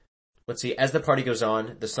let's see, as the party goes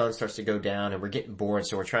on, the sun starts to go down, and we're getting bored,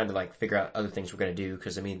 so we're trying to figure out other things we're gonna do,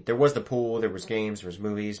 because there was the pool, there was games, there was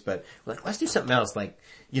movies, but we're like, let's do something else. Like,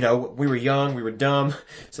 we were young, we were dumb,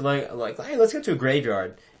 so hey, let's go to a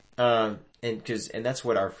graveyard. And that's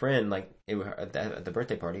what our friend, at the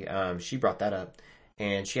birthday party, she brought that up.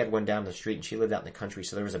 and she had one down the street, and she lived out in the country,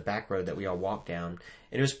 so there was a back road that we all walked down,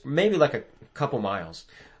 and it was maybe like a couple miles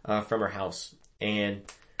from her house. And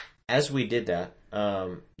as we did that,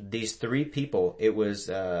 these three people, it was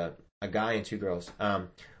a guy and two girls.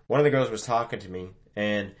 One of the girls was talking to me,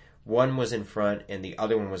 and one was in front, and the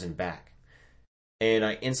other one was in back. And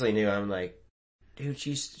I instantly knew, I'm like, dude,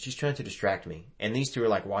 she's trying to distract me. And these two were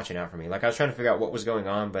like watching out for me. Like I was trying to figure out what was going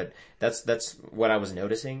on, but that's what I was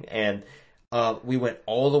noticing. And we went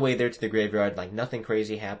all the way there to the graveyard. Like nothing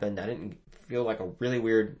crazy happened. I didn't feel like a really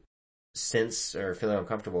weird sense or feeling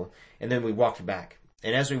uncomfortable. And then we walked back.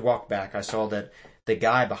 And as we walked back, I saw that the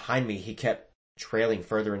guy behind me, he kept trailing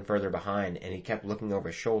further and further behind, and he kept looking over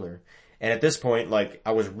his shoulder. And at this point, like,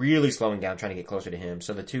 I was really slowing down trying to get closer to him.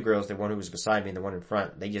 So the two girls, the one who was beside me and the one in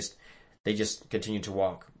front, they just continued to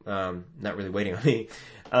walk, not really waiting on me.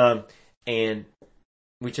 And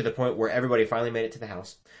we to the point where everybody finally made it to the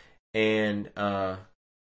house. And,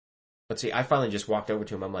 let's see, I finally just walked over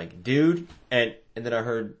to him. I'm like, dude. And then I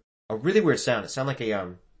heard a really weird sound. It sounded like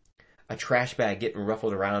a trash bag getting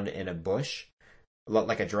ruffled around in a bush.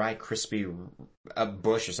 Like a dry, crispy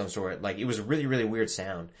bush or some sort. Like, it was a really, really weird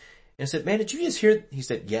sound. And I said, man, did you just hear? He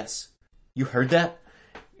said, yes. You heard that?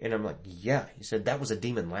 And I'm like, yeah. He said, that was a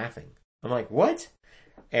demon laughing. I'm like, what?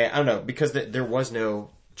 And I don't know, because there was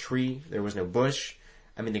no tree, there was no bush.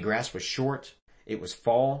 I mean, the grass was short. It was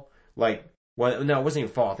fall. Like, well, no, it wasn't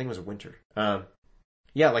even fall. I think it was winter.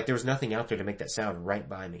 Yeah, like there was nothing out there to make that sound right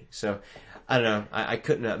by me. So, I don't know. I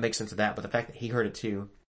couldn't make sense of that, but the fact that he heard it too.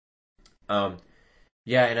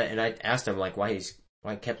 Yeah, and I asked him like why he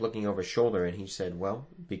kept looking over his shoulder, and he said, well,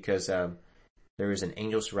 because there is an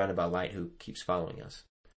angel surrounded by light who keeps following us.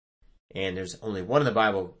 And there's only one in the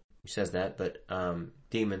Bible who says that, but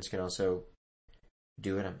demons can also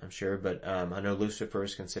do it, I'm sure. But I know Lucifer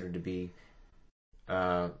is considered to be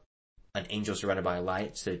an angel surrounded by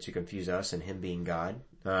light, so to confuse us and him being God.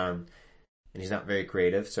 And he's not very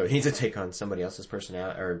creative, so he needs to take on somebody else's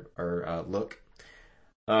personality or look.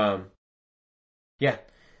 Yeah.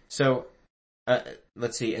 So,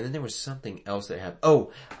 let's see. And then there was something else that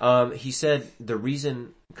happened. He said the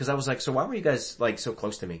reason, cause I was like, so why were you guys like so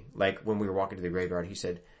close to me? Like when we were walking to the graveyard, he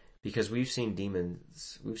said, because we've seen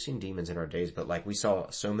demons in our days, but like we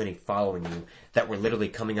saw so many following you that were literally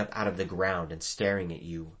coming up out of the ground and staring at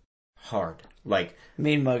you hard. Like,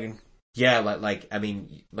 mean mugging. Yeah, like I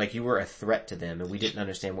mean, like you were a threat to them, and we didn't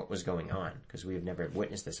understand what was going on because we've never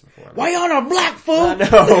witnessed this before. Why on a black foot? I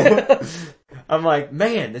know. I'm like,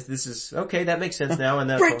 man, this is okay. That makes sense now. And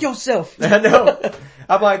that's break yourself. I know.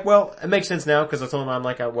 I'm like, well, it makes sense now because I told him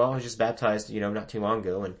I was just baptized, not too long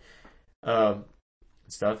ago, and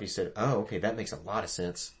stuff. He said, oh, okay, that makes a lot of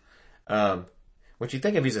sense. What you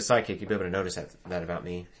think if he's a sidekick, you'd be able to notice that about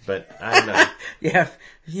me, but I don't know. Yeah,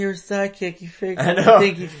 you're a sidekick. You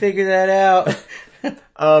think you figure that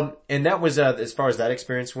out. And that was, as far as that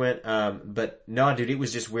experience went. But no, dude, it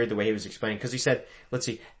was just weird the way he was explaining. Cause he said, let's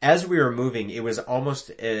see, as we were moving, it was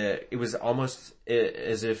almost as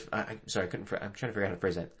if, I'm trying to figure out how to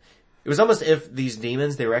phrase that. It was almost if these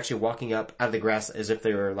demons, they were actually walking up out of the grass as if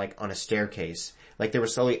they were like on a staircase. Like they were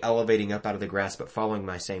slowly elevating up out of the grass, but following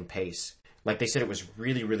my same pace. Like they said it was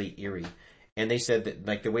really, really eerie. And they said that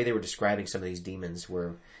like the way they were describing some of these demons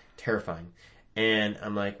were terrifying. And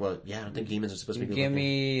I'm like, well, yeah, I don't think demons are supposed to be good. Give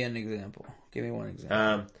me an example. Give me one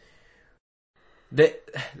example.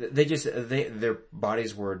 Their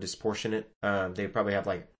bodies were disproportionate. They probably have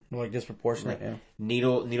like disproportionate, yeah.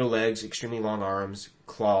 Needle legs, extremely long arms,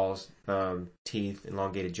 claws, teeth,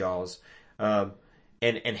 elongated jaws. And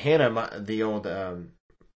Hannah, the old,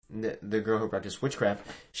 the girl who practiced witchcraft,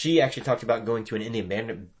 she actually talked about going to an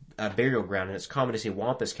Indian burial ground, and it's common to see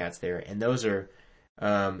wampus cats there, and those are,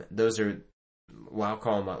 well, I'll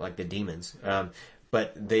call them like the demons,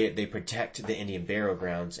 but they protect the Indian burial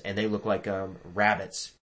grounds, and they look like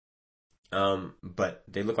rabbits, but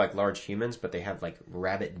they look like large humans, but they have like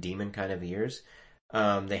rabbit demon kind of ears.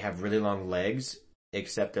 They have really long legs,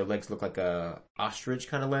 except their legs look like ostrich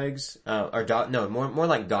kind of legs, or dog, no, more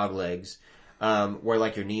like dog legs. Where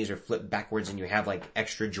like your knees are flipped backwards and you have like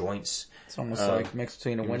extra joints. It's almost like mixed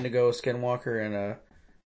between a Wendigo, skinwalker, and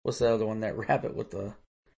what's the other one? That rabbit with a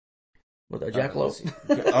jackalope.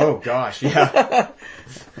 Oh gosh, yeah.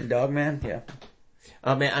 Dogman, yeah.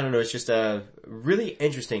 Oh man, I don't know. It's just really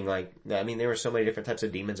interesting. Like, I mean, there were so many different types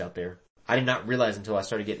of demons out there. I did not realize until I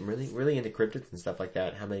started getting really, really into cryptids and stuff like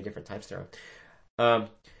that how many different types there are.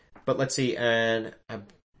 But let's see, and I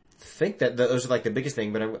think that those are like the biggest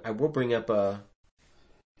thing, but I will bring up the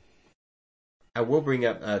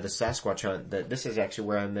Sasquatch hunt. That this is actually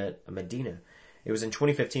where I met Medina, It was in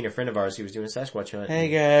 2015. A friend of ours, he was doing a Sasquatch hunt. Hey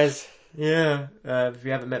guys. Yeah. If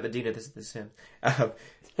you haven't met Medina, this is him.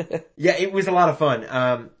 Yeah, it was a lot of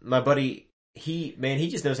fun. My buddy, he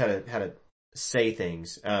just knows how to say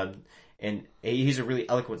things. And he's a really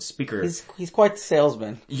eloquent speaker. He's quite the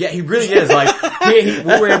salesman. Yeah, he really is. Like, we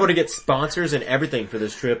were able to get sponsors and everything for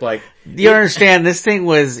this trip. Like, you understand? This thing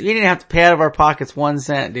was, you didn't have to pay out of our pockets 1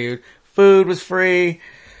 cent, dude. Food was free.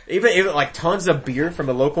 Even like tons of beer from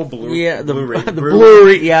a local brewery. Yeah, the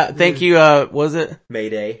brewery. Yeah, thank you. Was it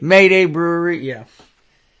Mayday Brewery? Yeah.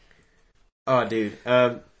 Oh, dude.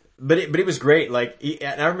 But it was great. Like,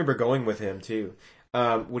 and I remember going with him too.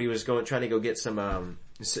 When he was trying to go get some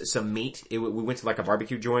meat. We went to like a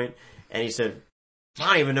barbecue joint, and he said, I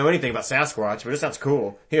don't even know anything about Sasquatch, but it sounds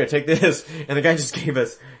cool. Here, take this. And the guy just gave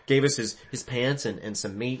us his pants and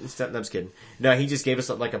some meat and stuff. No, I'm just kidding. No, he just gave us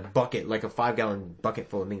like a bucket, like a 5-gallon bucket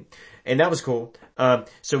full of meat. And that was cool.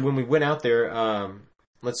 So when we went out there,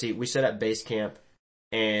 let's see, we set up base camp,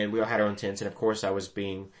 and we all had our own tents, and of course I was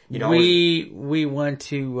being, we went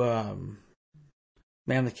to,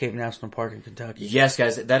 Mammoth Cave National Park in Kentucky. Yes,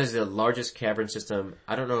 guys, that is the largest cavern system.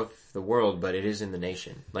 I don't know if the world, but it is in the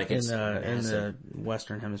nation. Like, it's in the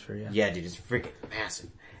Western Hemisphere. Yeah. Yeah, dude, it's freaking massive.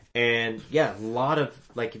 And yeah, a lot of,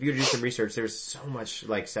 like, if you were to do some research, there's so much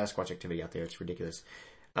like Sasquatch activity out there. It's ridiculous.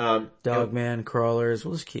 Dogman, crawlers.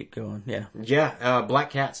 We'll just keep going. Yeah. Yeah, black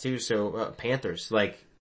cats too. So panthers. Like,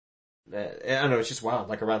 I don't know. It's just wild.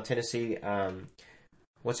 Like around Tennessee.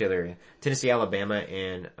 What's the other area? Tennessee, Alabama,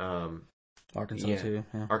 and Arkansas too.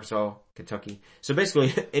 Yeah. Arkansas, Kentucky. So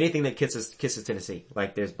basically, anything that kisses Tennessee,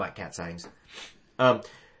 like there's black cat sightings.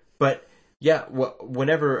 But yeah,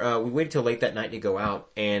 whenever we waited till late that night to go out,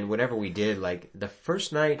 and whenever we did, like the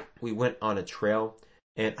first night we went on a trail,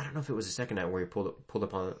 and I don't know if it was the second night where we pulled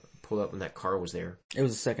up when that car was there. It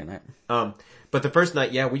was the second night. But the first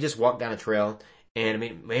night, yeah, we just walked down a trail, and I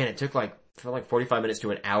mean, man, it felt like 45 minutes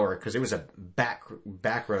to an hour because it was a back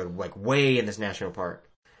road, like way in this national park.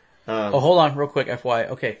 Hold on real quick,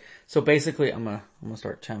 FYI. Okay. So basically, I'm gonna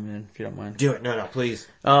start chiming in if you don't mind. Do it. No, please.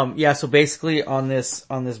 Yeah, so basically on this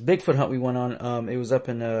Bigfoot hunt we went on, it was up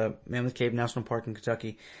in, Mammoth Cave National Park in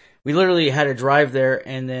Kentucky. We literally had to drive there,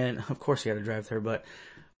 and then, of course you had to drive there, but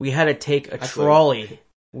we had to take a trolley.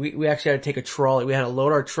 We actually had to take a trolley. We had to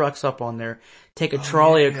load our trucks up on there, take a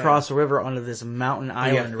trolley across the river onto this mountain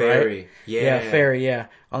island, ferry. right? Yeah, ferry, yeah.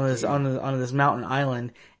 Onto this mountain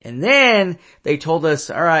island. And then they told us,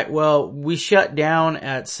 all right, well, we shut down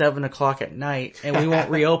at 7:00 at night, and we won't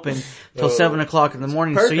reopen till 7:00 in the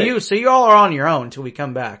morning. Perfect. So you all are on your own until we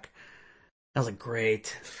come back. I was like,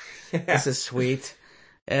 great. This is sweet.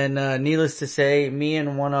 And, needless to say, me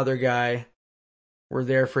and one other guy were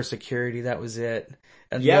there for security. That was it.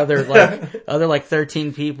 And the other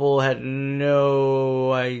 13 people had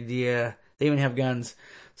no idea. They even have guns.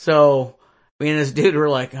 So, me and this dude were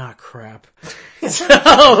like, oh crap. So,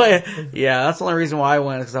 yeah, that's the only reason why I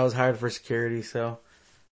went, because I was hired for security, so.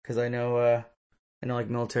 Cause I know like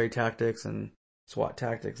military tactics and SWAT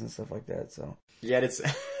tactics and stuff like that, so. Yeah, it's,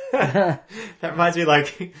 that reminds me,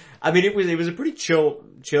 like, I mean, it was a pretty chill,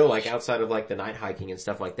 like outside of like the night hiking and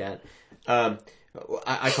stuff like that.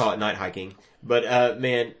 I call it night hiking, but,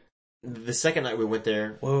 man, the second night we went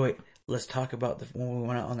there. Wait. Let's talk about when we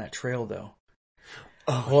went out on that trail though.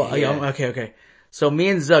 Oh, well, yeah. Okay. So me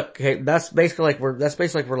and Zook, okay, that's basically like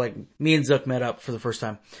we're me and Zook met up for the first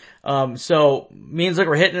time. So me and Zook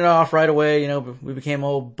were hitting it off right away, we became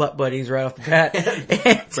old butt buddies right off the bat.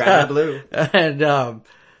 Brown and blue. And,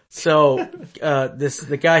 so,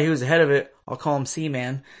 the guy who was ahead of it, I'll call him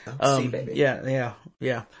C-Man. C-Baby.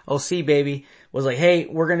 Yeah. Oh, C-Baby was like, hey,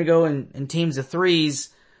 we're gonna go in teams of 3s,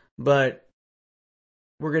 but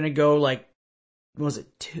we're gonna go like, was it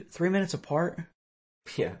 3 minutes apart?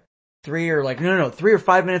 Yeah. 3 or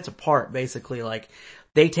 5 minutes apart, basically. Like,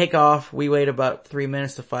 they take off, we wait about 3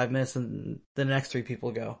 minutes to 5 minutes, and the next 3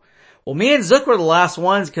 people go. Well, me and Zook were the last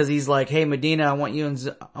ones, cause he's like, hey, Medina, I want you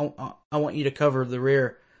to cover the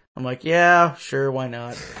rear. I'm like, yeah, sure, why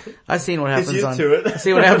not? I've seen what happens on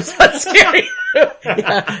Scary.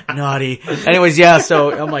 Yeah, naughty. Anyways, yeah,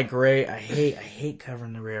 so I'm like, great. I hate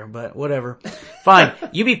covering the rear, but whatever. Fine.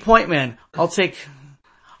 You be point man. I'll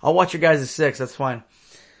watch your guys' 6. That's fine.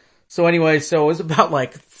 So anyway, so it was about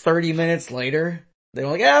like 30 minutes later. They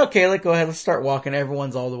were like, yeah, okay, go ahead. Let's start walking.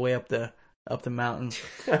 Everyone's all the way up the mountain.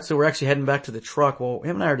 So we're actually heading back to the truck. Well,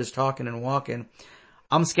 him and I are just talking and walking.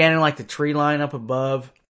 I'm scanning like the tree line up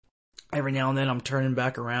above. Every now and then I'm turning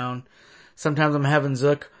back around. Sometimes I'm having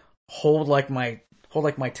Zook hold like my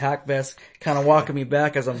tack vest, kind of walking me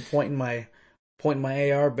back as I'm pointing my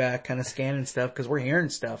AR back, kind of scanning stuff, cause we're hearing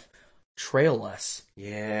stuff. trail us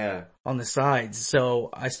Yeah. on the sides. So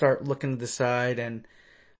I start looking to the side, and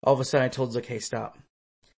all of a sudden I told Zook, hey, stop.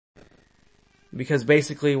 Because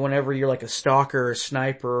basically whenever you're like a stalker or a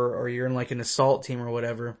sniper, or you're in like an assault team or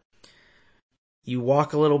whatever, you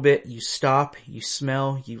walk a little bit, you stop, you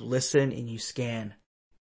smell, you listen, and you scan.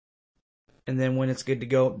 And then when it's good to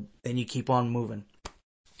go, then you keep on moving.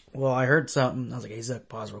 Well, I heard something. I was like, hey, Zook,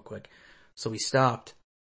 pause real quick. So we stopped.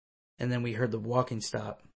 And then we heard the walking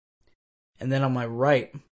stop. And then on my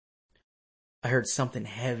right, I heard something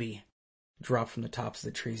heavy drop from the tops of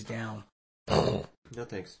the trees down. No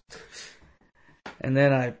thanks. And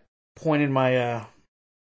then I pointed my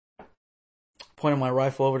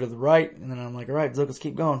rifle over to the right, and then I'm like, all right, Zook, let's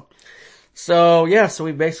keep going. So yeah, so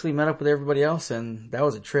we basically met up with everybody else, and that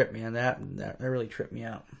was a trip, man. That really tripped me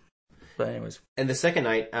out. But anyways. And the second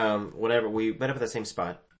night, whenever we met up at the same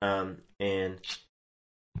spot, and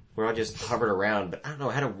we're all just hovered around, but I don't know,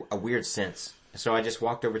 I had a weird sense. So I just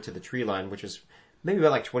walked over to the tree line, which was maybe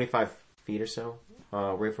about like 25 feet or so,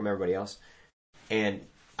 away from everybody else. And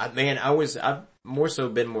I've more so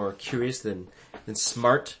been more curious than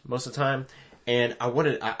smart most of the time. And I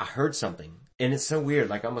heard something, and it's so weird.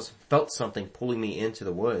 Like I almost felt something pulling me into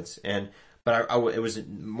the woods, but it was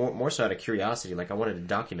more so out of curiosity. Like I wanted to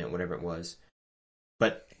document whatever it was.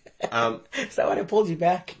 But, is that why it pulled you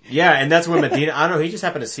back? Yeah, and that's when Medina, I don't know, he just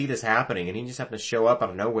happened to see this happening, and he just happened to show up out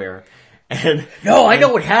of nowhere. No, I know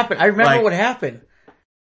what happened. I remember what happened.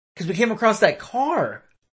 Cause we came across that car.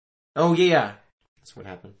 Oh yeah. That's what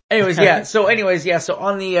happened. Anyways, yeah. So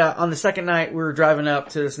on the second night, we were driving up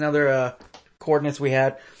to this another, coordinates we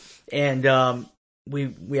had, and,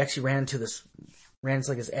 we actually ran into this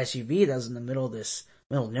SUV that was in the middle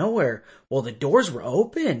of nowhere. Well, the doors were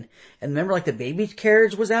open, and remember, like the baby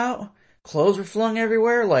carriage was out, clothes were flung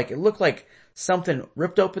everywhere. Like it looked like something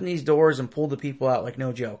ripped open these doors and pulled the people out. Like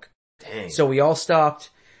no joke. Dang. So we all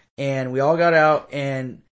stopped, and we all got out,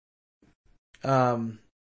 and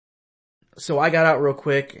so I got out real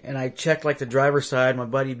quick, and I checked like the driver's side. My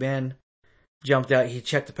buddy Ben jumped out. He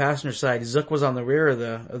checked the passenger side. Zook was on the rear of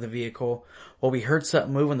the vehicle. Well, we heard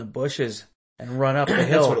something move in the bushes and run up the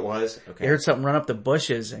hill. That's what it was? Okay. We heard something run up the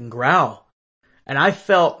bushes and growl. And I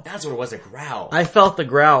felt... That's what it was, a growl. I felt the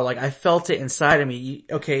growl. Like, I felt it inside of me.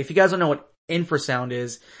 Okay, if you guys don't know what infrasound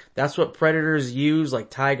is, that's what predators use,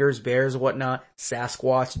 like tigers, bears, whatnot,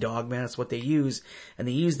 Sasquatch, Dogman, that's what they use. And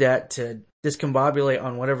they use that to discombobulate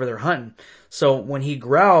on whatever they're hunting. So when he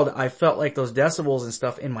growled, I felt like those decibels and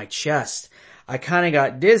stuff in my chest. I kind of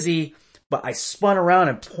got dizzy, but I spun around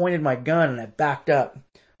and pointed my gun, and I backed up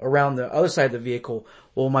around the other side of the vehicle.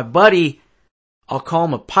 Well, my buddy, I'll call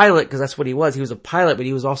him a pilot because that's what he was. He was a pilot, but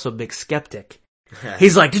he was also a big skeptic.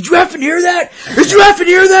 He's like, did you effing hear that? Did you effing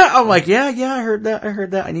hear that? I'm like, yeah, I heard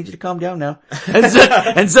that. I need you to calm down now.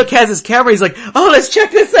 And Zook has his camera. He's like, oh, let's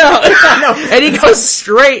check this out. And he goes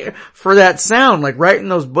straight for that sound, like right in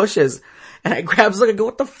those bushes. And I grab Zook and go,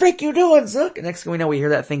 what the frick you doing, Zook? And next thing we know, we hear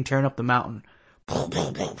that thing tearing up the mountain.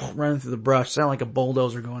 Running through the brush. Sound like a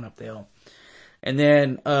bulldozer going up the hill. And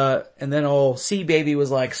then old C Baby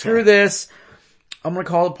was like, screw this. I'm gonna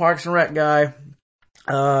call the Parks and Rec guy.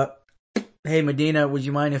 Hey Medina, would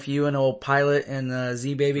you mind if you and old Pilot and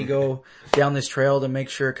Z Baby go down this trail to make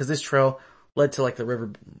sure, cause this trail led to like the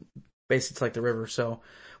river, basically to like the river. So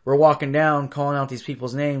we're walking down, calling out these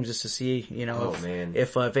people's names just to see,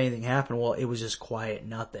 if anything happened. Well, it was just quiet,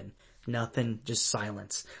 nothing, just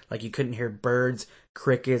silence. Like you couldn't hear birds,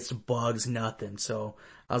 crickets, bugs, nothing. So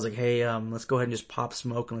I was like, hey, let's go ahead and just pop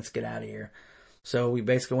smoke and let's get out of here. So we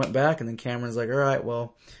basically went back, and then Cameron's like, all right,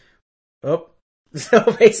 well, so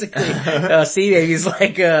basically, C Baby's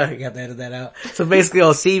like, you got to edit that out. So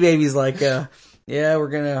basically, C Baby's like, yeah, we're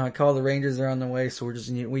gonna call the Rangers, they're on the way, so we just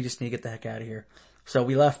need to get the heck out of here. So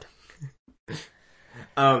we left.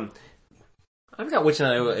 I forgot which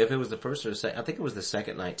night, if it was the first or the second. I think it was the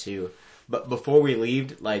second night too. But before we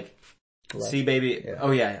leave, like, C Baby, yeah. Oh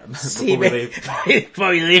yeah, before we leave. Before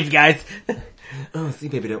we leave, guys. Oh, C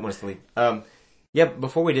Baby don't want us to leave. Yeah,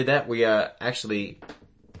 before we did that, we, actually,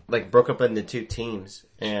 like, broke up into two teams,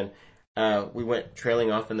 and, we went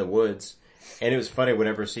trailing off in the woods, and it was funny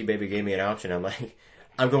whenever C Baby gave me an option, I'm like,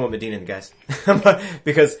 I'm going with Medina and the guys.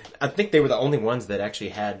 Because I think they were the only ones that actually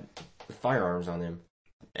had firearms on them.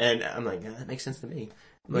 And I'm like, that makes sense to me.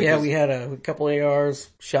 Like, yeah, we had a couple ARs,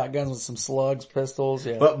 shotguns with some slugs, pistols,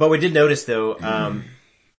 yeah. But we did notice though,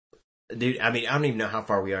 dude, I mean, I don't even know how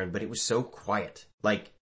far we are, but it was so quiet.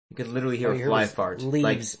 Like, you could literally hear a fly fart.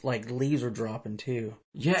 Leaves, like leaves were dropping too.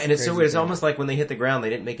 Yeah, and it's so weird. It's almost like when they hit the ground, they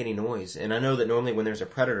didn't make any noise. And I know that normally when there's a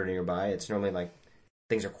predator nearby, it's normally like,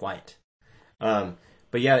 things are quiet.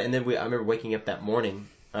 But yeah, and then I remember waking up that morning,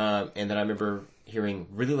 and then I remember hearing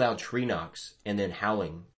really loud tree knocks and then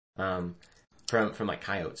howling, from like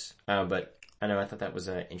coyotes. But I thought that was,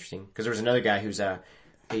 interesting. Cause there was another guy who's,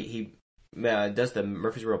 he does the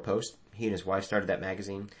Murfreesboro Post. He and his wife started that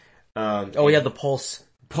magazine. The Pulse.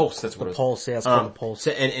 Pulse, that's what it was. Pulse, yeah, it's called the Pulse.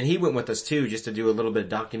 So, and he went with us too, just to do a little bit of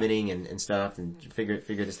documenting and stuff and figure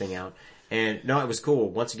this thing out. And no, it was cool.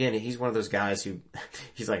 Once again, he's one of those guys who,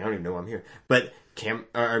 he's like, I don't even know why I'm here. But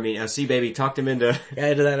C-Baby talked him into... Yeah,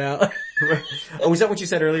 edit that out. Oh, was that what you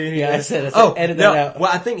said earlier? Yeah, I said edit that out. Well,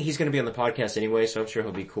 I think he's going to be on the podcast anyway, so I'm sure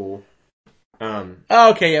he'll be cool.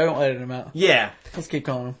 Okay, yeah, we won't edit him out. Yeah. Let's keep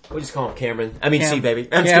calling him. We'll just call him Cameron. I mean, Cam. C-Baby.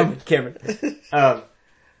 Cameron.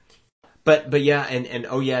 But yeah, and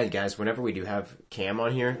oh yeah, guys, whenever we do have Cam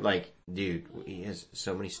on here, like, dude, he has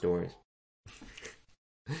so many stories.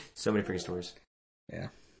 So many freaking stories. Yeah.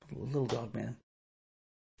 Little dog man.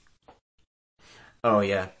 Oh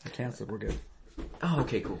yeah. Canceled, we're good. Oh,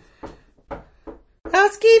 okay, cool.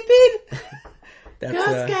 Housekeeping!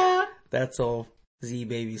 That's all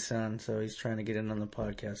Z-Baby's son, so he's trying to get in on the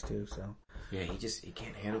podcast too, so. Yeah, he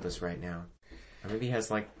can't handle this right now. Or maybe he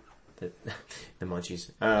has like the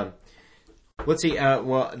munchies. Let's see,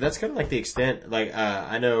 well, that's kind of like the extent, like,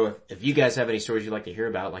 I know if you guys have any stories you'd like to hear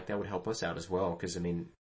about, like, that would help us out as well, cause I mean,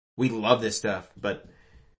 we love this stuff, but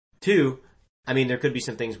two, I mean, there could be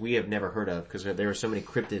some things we have never heard of, cause there are so many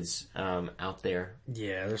cryptids, out there.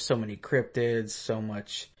 Yeah, there's so many cryptids, so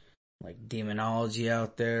much, like, demonology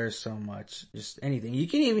out there, so much, just anything. You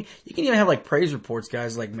can even have, like, praise reports,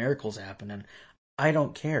 guys, like miracles happening. I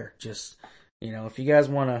don't care. Just, if you guys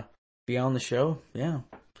want to be on the show, yeah.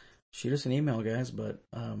 Shoot us an email, guys, but,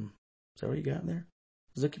 is that what you got there?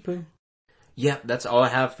 Zookie Poo? Yeah, that's all I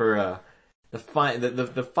have for, the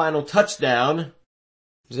final touchdown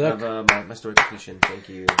Zook. of, my story completion. Thank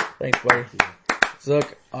you. Thanks, buddy.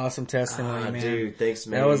 Zook, awesome testimony, man. Dude, thanks,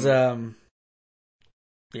 man. That was,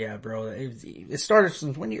 yeah, bro. It started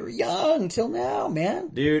from when you were young till now, man.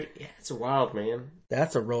 Dude, yeah, it's wild, man.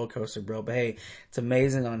 That's a roller coaster, bro. But hey, it's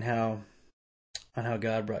amazing on how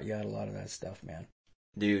God brought you out a lot of that stuff, man.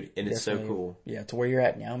 Dude, and it's Definitely, so cool. Yeah, to where you're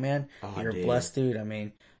at now, man. You're dude. a blessed dude. I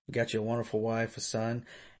mean, you got you a wonderful wife, a son,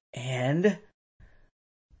 and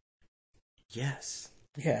yes.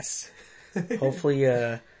 Hopefully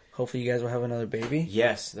you guys will have another baby.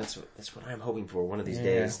 Yes, that's what I'm hoping for one of these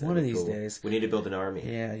days. One of these days. We need to build an army.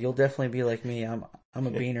 Yeah, you'll definitely be like me. I'm a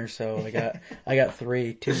beaner, so I got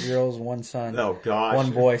 3, 2 girls, 1 son. Oh gosh.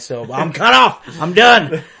 1 boy, so I'm cut off. I'm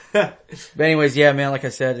done. But anyways, yeah, man, like I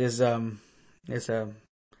said, it's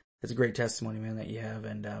a great testimony, man, that you have,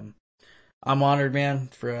 and I'm honored, man,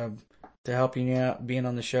 to help you out, being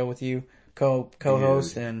on the show with you,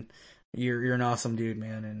 co-host, dude. And you're an awesome dude,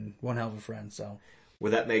 man, and one hell of a friend. So.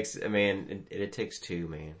 Well, that makes, man, it takes 2,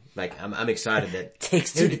 man. Like, I'm excited that...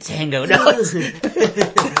 Takes 2 to tango. No.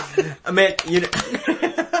 I mean,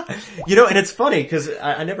 and it's funny, cause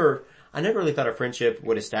I never really thought a friendship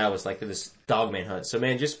would establish like this dogman hunt. So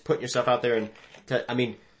man, just put yourself out there and,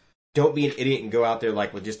 don't be an idiot and go out there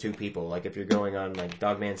like with just 2 people. Like if you're going on like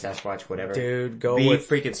Dogman, Sasquatch, whatever. Dude, be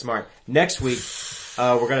freaking smart. Next week,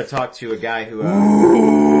 we're gonna talk to a guy who,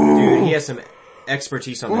 dude, he has some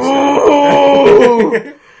expertise on this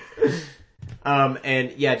stuff.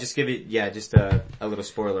 And yeah, just give it, just a little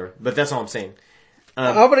spoiler. But that's all I'm saying.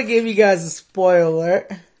 I'm gonna give you guys a spoiler.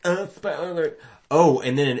 Spoiler alert. Oh,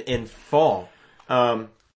 and then in fall, no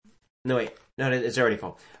wait, no, it's already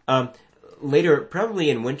fall. Later, probably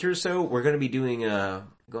in winter or so, we're going to be doing,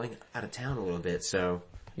 going out of town a little bit. So,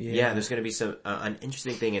 yeah there's going to be some, an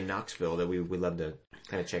interesting thing in Knoxville that we'd love to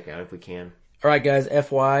kind of check out if we can. Alright guys,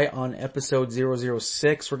 FY, on episode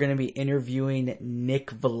 006, we're going to be interviewing Nick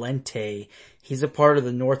Valente. He's a part of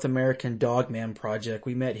the North American Dogman Project.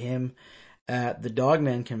 We met him at the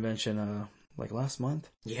Dogman convention, like last month.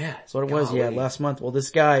 Yeah. That's what it was. Yeah, last month. Well, this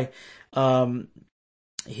guy,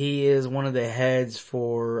 he is one of the heads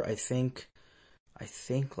for, I think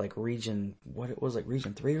like region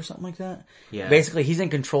 3 or something like that. Yeah. Basically, he's in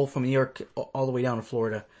control from New York all the way down to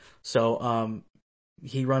Florida. So,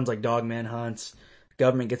 he runs like dogman hunts.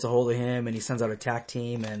 Government gets a hold of him and he sends out a TAC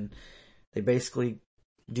team and they basically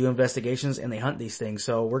do investigations and they hunt these things.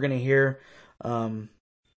 So we're going to hear, a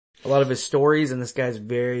lot of his stories, and this guy's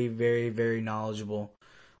very, very, very knowledgeable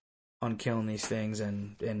on killing these things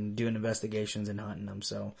and doing investigations and hunting them.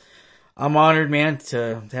 So I'm honored, man,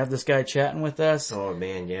 to have this guy chatting with us. Oh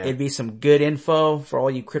man, yeah. It'd be some good info for all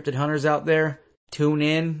you cryptid hunters out there. Tune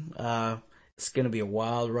in. It's gonna be a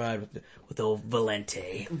wild ride with old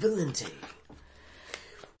Valente.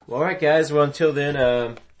 Well, alright guys, well until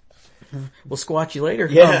then, we'll squat you later.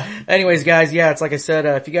 Yeah. Anyways, guys, yeah, it's like I said,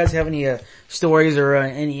 if you guys have any, stories or,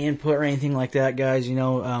 any input or anything like that, guys,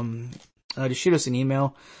 just shoot us an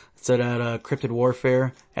email. It's at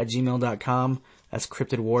cryptidwarfare@gmail.com. That's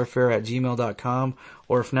cryptidwarfare@gmail.com.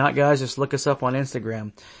 Or if not, guys, just look us up on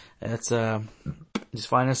Instagram. It's, just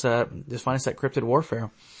find us at Cryptid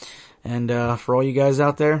Warfare. And, for all you guys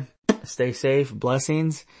out there, stay safe,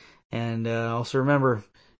 blessings. And, also remember,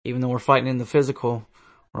 even though we're fighting in the physical,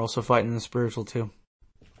 we're also fighting in the spiritual too.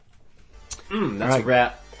 That's a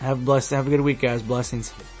wrap. Have a good week, guys.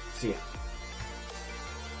 Blessings. See ya.